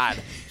Christy, God.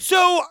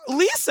 So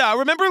Lisa,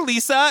 remember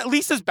Lisa?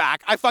 Lisa's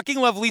back. I fucking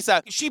love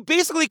Lisa. She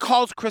basically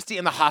calls Christy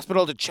in the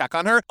hospital to check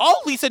on her. All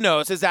Lisa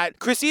knows is that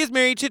Christy is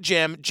married to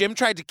Jim. Jim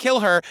tried to kill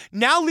her.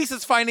 Now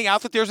Lisa's finding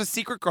out that there's a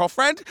secret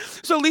girlfriend.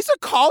 So Lisa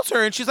calls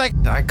her and she's like,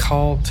 I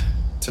called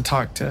to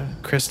talk to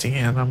Christy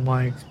and I'm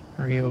like,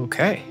 are you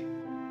okay?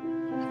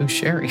 Who's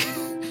Sherry?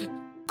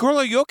 Girl,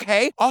 are you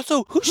okay?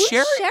 Also, who's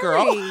Sherry,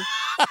 girl?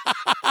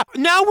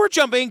 Now we're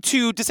jumping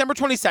to December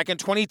 22nd,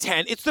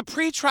 2010. It's the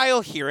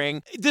pre-trial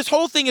hearing. This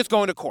whole thing is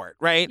going to court,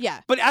 right? Yeah.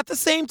 But at the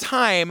same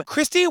time,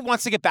 Christy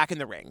wants to get back in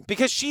the ring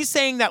because she's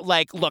saying that,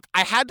 like, look,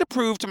 I had to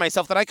prove to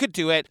myself that I could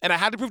do it, and I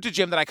had to prove to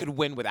Jim that I could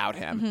win without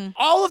him. Mm-hmm.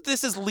 All of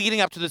this is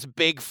leading up to this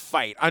big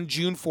fight on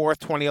June 4th,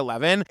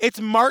 2011. It's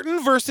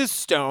Martin versus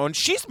Stone.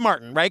 She's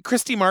Martin, right?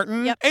 Christy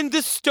Martin. Yep. And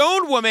this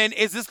Stone woman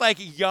is this, like,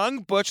 young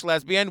butch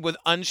lesbian with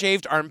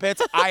unshaved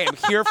armpits. I am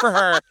here for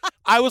her.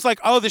 I was like,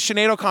 oh, the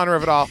Sinead O'Connor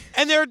of it all.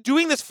 And they're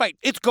doing this fight.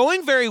 It's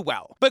going very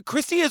well. But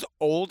Christy is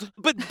old.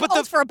 But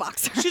old for a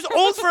boxer. She's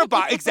old for a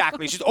boxer.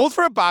 Exactly. She's old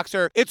for a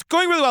boxer. It's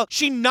going really well.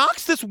 She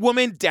knocks this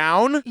woman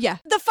down. Yeah.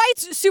 The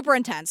fight's super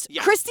intense.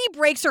 Yeah. Christy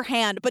breaks her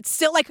hand, but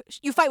still, like,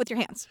 you fight with your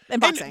hands in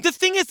boxing. And the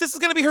thing is, this is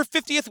going to be her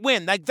 50th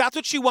win. Like, that's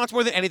what she wants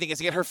more than anything, is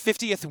to get her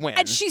 50th win.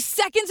 And she's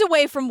seconds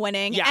away from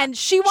winning. Yeah. And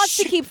she wants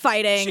to keep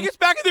fighting. She gets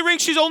back in the ring.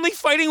 She's only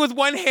fighting with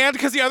one hand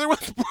because the other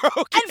one's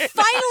broken. And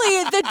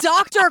finally, the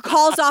doctor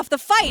calls off the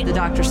fight. The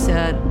doctor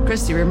said,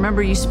 Christy,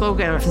 remember you spoke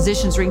at a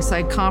Physicians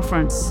Ringside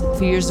conference a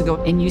few years ago,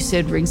 and you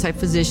said ringside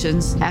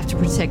physicians have to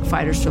protect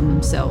fighters from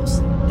themselves.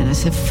 And I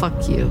said,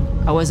 fuck you.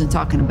 I wasn't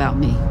talking about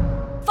me.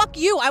 Fuck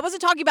you. I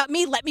wasn't talking about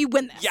me. Let me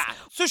win this. Yeah.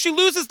 So she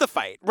loses the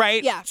fight,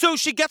 right? Yeah. So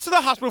she gets to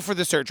the hospital for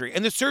the surgery,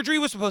 and the surgery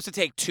was supposed to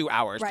take 2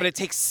 hours, but it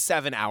takes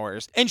 7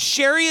 hours. And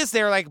Sherry is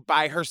there, like,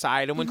 by her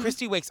side. And when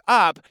Christy wakes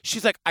up,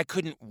 she's like, I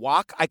couldn't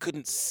walk. I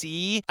couldn't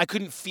see. I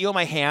couldn't feel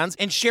my hands.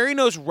 And Sherry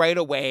knows right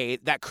away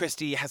that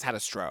Christy has had a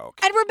stroke.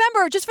 And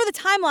remember, just for the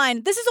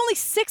timeline, this is only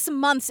 6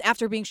 months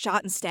after being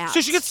shot and stabbed.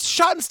 So she gets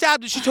shot and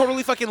stabbed, and she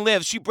totally fucking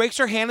lives. She breaks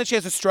her hand, and she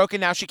has a stroke,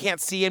 and now she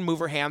can't see and move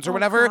her hands or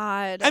whatever.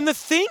 God. And the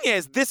thing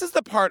is, this is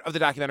the part of the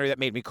documentary that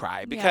made me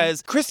cry,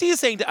 because Christy is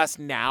saying to us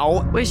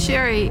now, with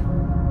Sherry,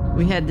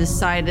 we had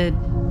decided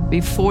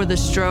before the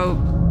stroke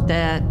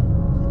that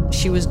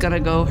she was going to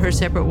go her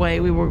separate way.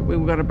 We were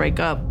going to break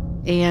up.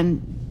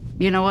 And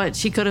you know what?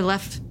 She could have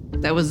left.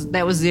 That was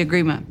the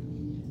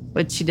agreement.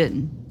 But she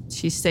didn't.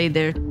 She stayed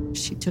there.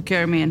 She took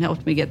care of me and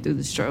helped me get through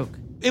the stroke.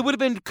 It would have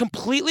been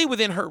completely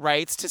within her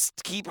rights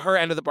to keep her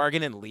end of the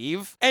bargain and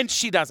leave. And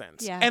she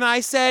doesn't. Yeah. And I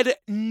said,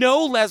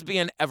 no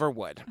lesbian ever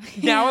would.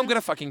 Now I'm going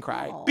to fucking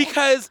cry. Aww.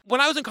 Because when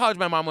I was in college,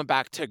 my mom went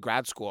back to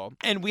grad school.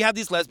 And we had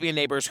these lesbian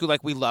neighbors who,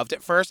 like, we loved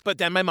at first. But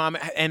then my mom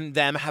and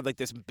them had, like,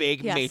 this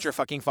big, major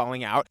fucking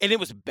falling out. And it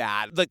was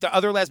bad. Like, the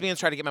other lesbians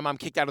tried to get my mom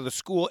kicked out of the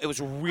school. It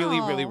was really,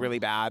 really, really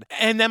bad.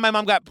 And then my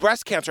mom got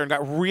breast cancer and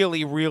got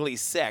really, really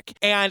sick.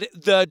 And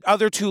the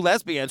other two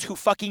lesbians who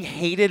fucking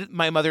hated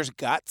my mother's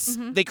guts,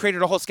 they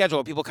created a whole schedule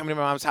of people coming to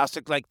my mom's house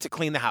to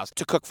clean the house,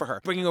 to cook for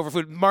her, bringing over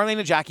food. Marlene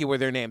and Jackie were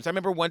their names. I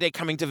remember one day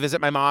coming to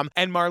visit my mom,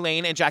 and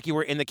Marlene and Jackie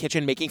were in the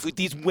kitchen making food.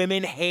 These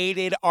women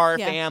hated our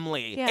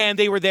family, and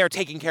they were there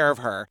taking care of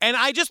her. And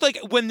I just, like,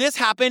 when this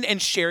happened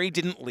and Sherry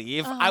didn't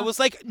leave, I was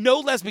like, no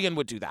lesbian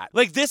would do that.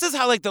 Like, this is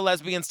how, like, the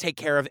lesbians take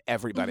care of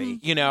everybody,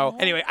 you know?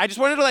 Anyway, I just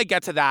wanted to, like,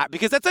 get to that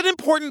because that's an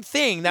important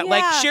thing that,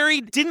 like, Sherry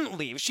didn't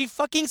leave. She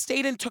fucking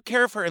stayed and took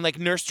care of her and, like,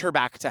 nursed her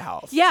back to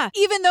health. Yeah,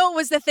 even though it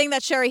was the thing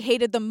that Sherry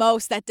hated the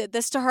most that did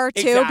this to her,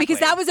 too, because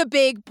that was a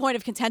big point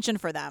of contention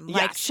for them.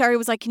 Like, Sherry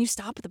was like, can you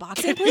stop with the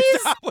boxing,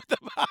 please? Stop with the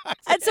boxing.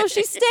 And so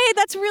she stayed.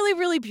 That's really,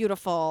 really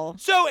beautiful.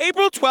 So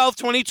April 12th,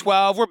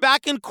 2012, we're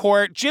back in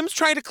court. Jim's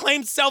trying to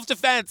claim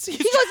self-defense. He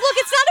goes, look,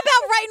 it's not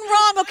about right and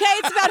wrong, okay?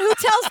 It's about who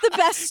tells the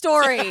best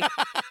story.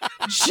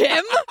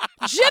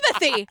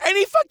 Jimothy. And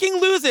he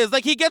fucking loses.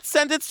 Like, he gets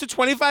sentenced to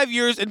 25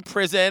 years in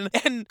prison.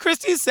 And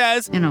Christy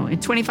says, You know, in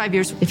 25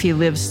 years, if he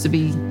lives to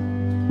be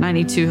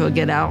 92, he'll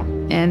get out.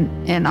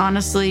 And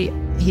honestly,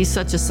 he's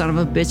such a son of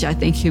a bitch, I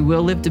think he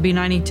will live to be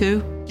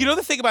 92. You know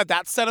the thing about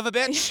that son of a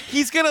bitch?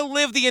 He's gonna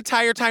live the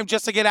entire time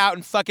just to get out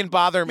and fucking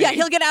bother me. Yeah,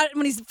 he'll get out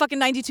when he's fucking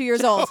 92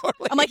 years old.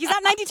 Totally. I'm like, he's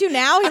not 92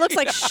 now? He looks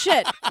like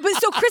shit.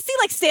 But so Christy,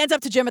 like, stands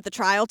up to Jim at the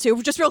trial,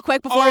 too, just real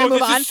quick before we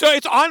move on. So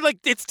it's on, like,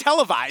 it's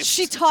televised.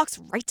 She talks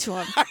right to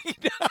him. I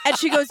know. And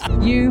she goes,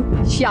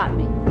 You shot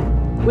me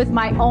with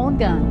my own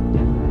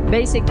gun,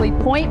 basically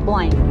point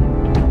blank.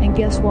 And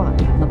guess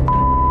what?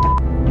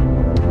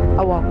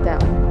 I walked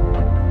out.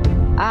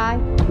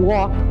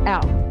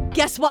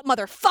 Guess what,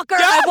 motherfucker?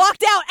 I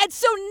walked out. And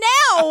so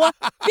now,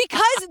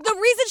 because the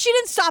reason she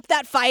didn't stop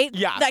that fight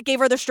that gave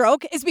her the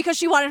stroke is because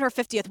she wanted her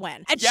 50th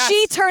win. And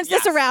she turns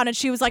this around and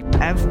she was like,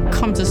 I've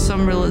come to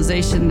some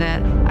realization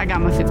that I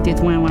got my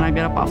 50th win when I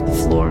got up off the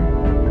floor.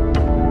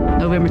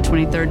 November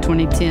 23rd,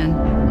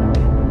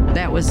 2010.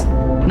 That was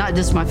not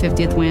just my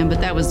 50th win, but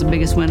that was the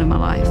biggest win of my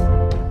life.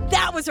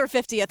 That was her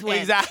 50th win.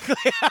 Exactly.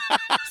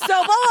 So,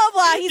 blah, blah,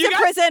 blah. He's in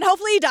prison.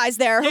 Hopefully he dies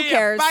there. Who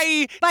cares?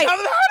 Bye. Bye.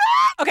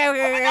 Okay.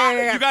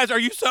 Okay. You guys, are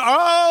you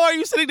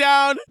sitting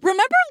down?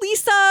 Remember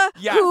Lisa,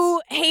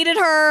 who hated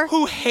her?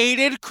 Who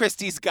hated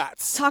Christy's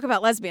guts. Talk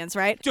about lesbians,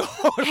 right?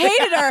 Totally.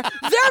 Hated her.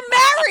 They're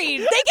married.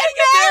 They get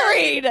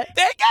married.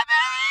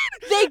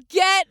 They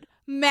get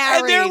married.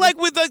 And they're like,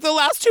 with like the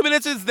last 2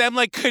 minutes is them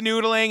like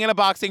canoodling in a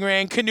boxing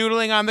ring,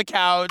 canoodling on the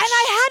couch. And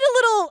I had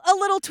a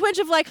little twinge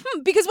of like,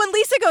 because when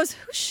Lisa goes,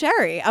 who's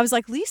Sherry? I was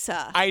like,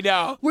 Lisa. I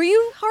know. Were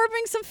you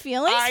harboring some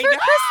feelings for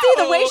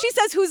Christy? The way she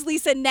says who's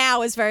Lisa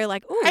now is very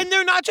like, ooh. And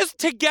they're not just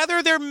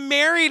together, they're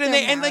married.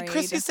 And like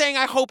Christy's saying,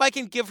 I hope I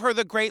can give her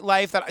the great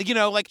life that, you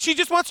know, like she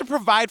just wants to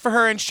provide for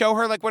her and show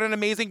her like what an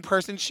amazing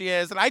person she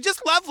is. And I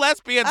just love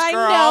lesbians, girl.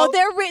 I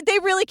know. They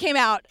really came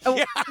out.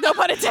 Oh, no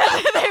pun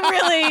intended. They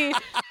really.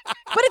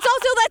 But it's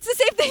also, that's the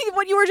same thing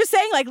what you were just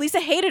saying. Like, Lisa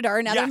hated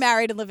her. Now they're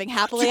married and living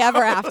happily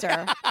ever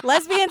after.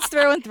 Lesbians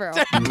through and through.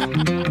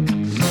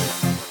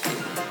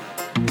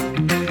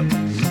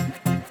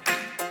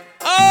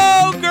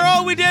 Oh,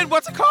 girl, we did.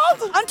 What's it called?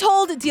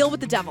 Untold Deal with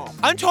the Devil.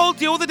 Untold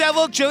Deal with the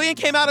Devil. Jillian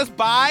came out as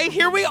bi.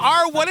 Here we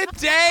are. What a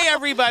day,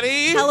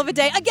 everybody. Hell of a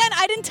day. Again,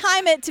 I didn't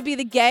time it to be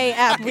the gay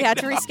app. We had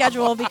to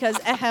reschedule because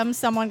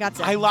someone got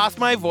sick. I lost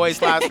my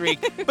voice last week.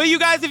 But you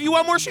guys, if you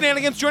want more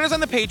shenanigans, join us on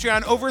the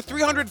Patreon. Over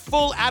 300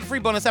 full ad-free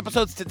bonus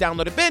episodes to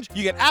download and binge.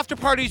 You get after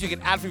parties. You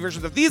get ad-free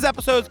versions of these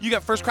episodes. You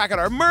get first crack at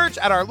our merch,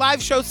 at our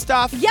live show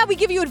stuff. Yeah, we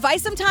give you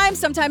advice sometimes.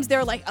 Sometimes there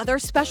are like other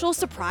special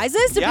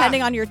surprises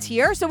depending on your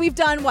tier. So we've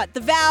done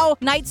The Vow,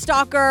 Night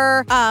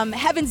Stalker,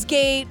 Heaven's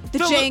Gate, The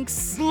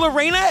Jinx.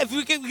 Lorena, if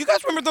you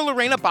guys remember the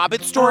Lorena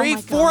Bobbitt story?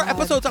 4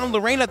 episodes on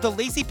Lorena, the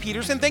Lacey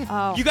Peterson thing.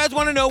 You guys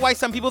want to know why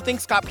some people think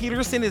Scott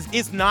Peterson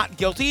is not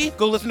guilty?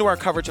 Go listen to our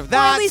coverage of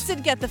that. Or at least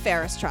didn't get the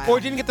Ferris trial. Or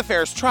didn't get the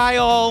Ferris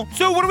trial.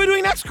 So what are we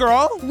doing next,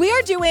 girl? We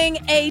are doing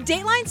a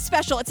Dateline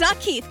special. It's not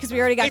Keith, because we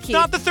already got Keith. It's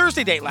not the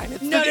Thursday Dateline.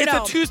 It's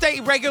a Tuesday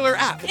regular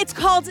app. It's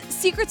called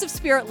Secrets of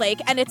Spirit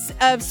Lake, and it's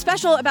a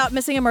special about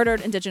missing and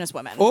murdered Indigenous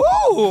women.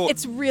 Ooh!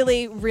 It's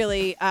really,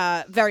 really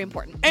very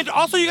important. And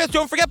also, you guys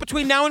don't forget,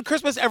 between now and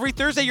Christmas, every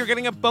Thursday, you're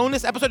getting a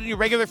bonus episode in your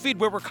regular feed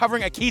where we're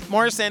covering a Keith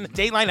Morrison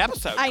Dateline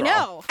episode, girl. I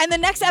know. And the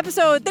next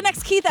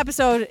Keith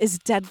episode is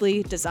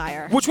Deadly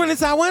Desire. Which one is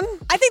that one?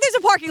 I think there's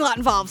a parking lot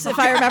involved, if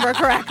I remember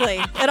correctly.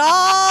 It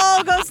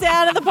all goes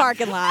down in the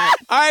parking lot.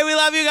 All right, we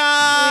love you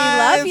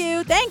guys. We love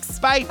you. Thanks.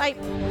 Bye. Bye.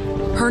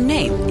 Her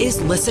name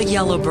is Lissa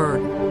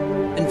Yellowbird.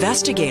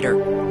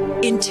 Investigator,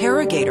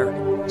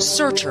 interrogator,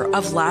 searcher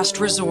of last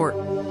resort.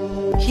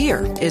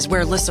 Here is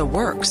where Lissa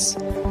works.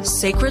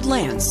 Sacred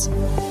lands,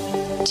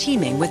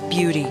 teeming with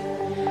beauty.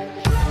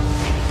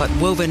 But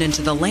woven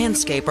into the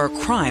landscape are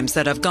crimes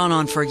that have gone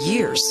on for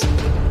years,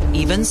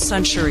 even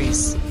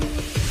centuries.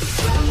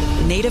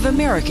 Native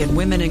American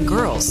women and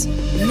girls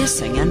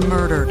missing and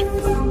murdered.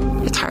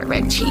 It's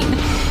heart-wrenching.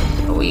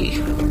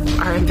 We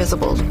are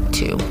invisible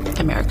to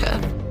America.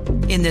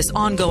 In this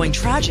ongoing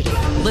tragedy,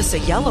 Lissa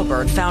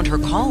Yellowbird found her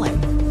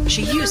calling.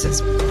 She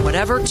uses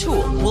whatever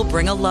tool will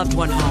bring a loved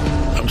one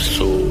home. I'm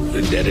so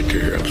indebted to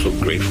her. I'm so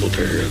grateful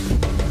to her.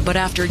 But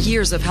after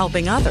years of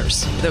helping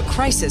others, the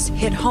crisis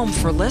hit home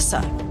for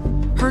Lissa.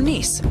 Her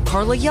niece,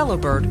 Carla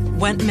Yellowbird,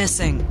 went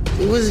missing.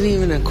 It wasn't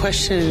even a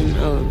question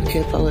of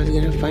if I was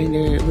going to find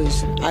her. It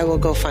was, I will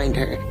go find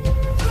her.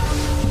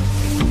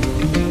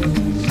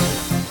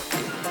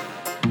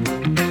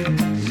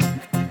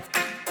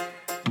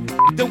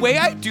 The way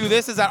I do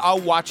this is that I'll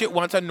watch it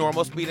once on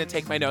normal speed and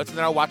take my notes, and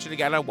then I'll watch it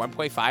again on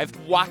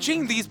 1.5.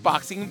 Watching these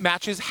boxing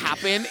matches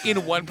happen in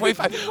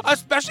 1.5,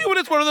 especially when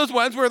it's one of those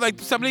ones where like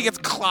somebody gets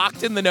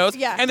clocked in the nose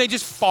and they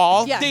just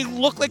fall, they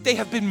look like they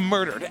have been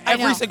murdered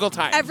every single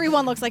time.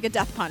 Everyone looks like a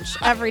death punch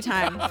every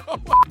time.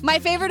 My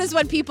favorite is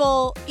when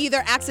people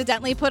either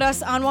accidentally put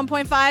us on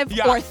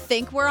 1.5 or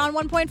think we're on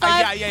 1.5,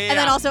 and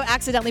then also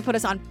accidentally put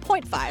us on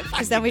 0.5,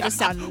 because then we just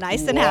sound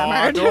nice and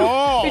hammered.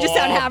 We just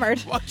sound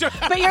hammered.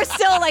 But you're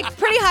still like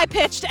pretty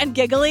high-pitched and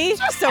giggly,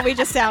 so we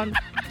just sound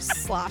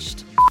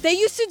sloshed. They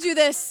used to do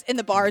this in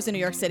the bars in New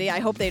York City. I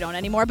hope they don't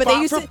anymore. But they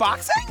used for to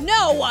boxing?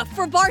 No,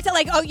 for bars that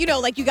like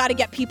you got to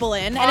get people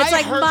in, and it's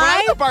like when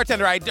I was a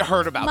bartender, I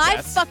heard about my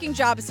this. fucking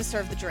job is to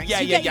serve the drinks.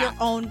 You get your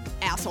own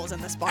assholes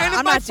in this bar. And if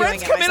I'm my not doing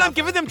friends it come in, myself. I'm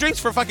giving them drinks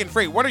for fucking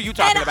free. What are you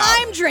talking about?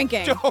 I'm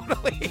drinking.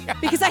 Totally.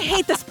 Because I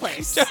hate this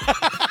place.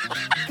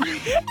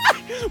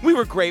 We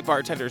were great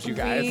bartenders, you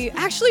guys.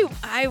 Actually,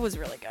 I was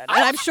really good. And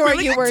I'm sure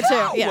really you were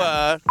too.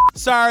 Yeah.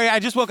 Sorry, I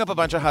just woke up a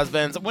bunch of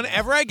husbands.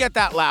 Whenever I get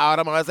that loud,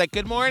 I'm always like,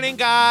 good morning,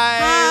 guys.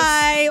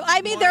 Hi.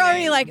 I mean, they're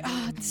already like,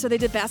 oh, so they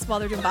did basketball,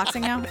 they're doing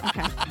boxing now?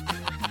 Okay.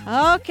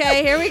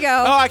 Okay, here we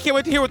go. Oh, I can't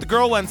wait to hear what the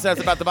girl one says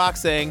about the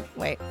boxing.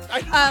 Wait.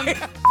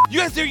 You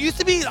guys, there used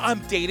to be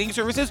dating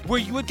services where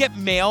you would get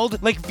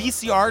mailed like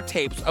VCR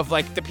tapes of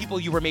like the people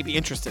you were maybe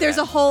interested There's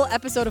in. a whole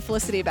episode of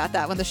Felicity about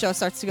that when the show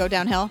starts to go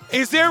downhill.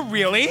 Is there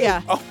really?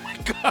 Yeah. Oh my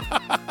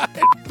God.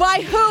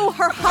 By who?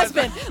 Her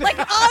husband. Like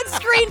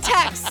on-screen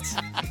text.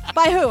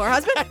 By who? Her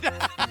husband?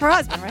 Her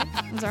husband, right?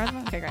 Was her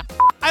husband? Okay, great.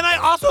 And I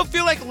also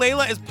feel like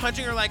Layla is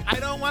punching her like, I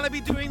don't want to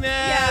be doing this.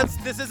 Yeah.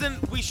 This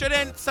isn't, we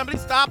shouldn't. Somebody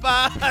stop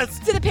us.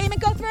 Did the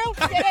payment go through?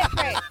 Did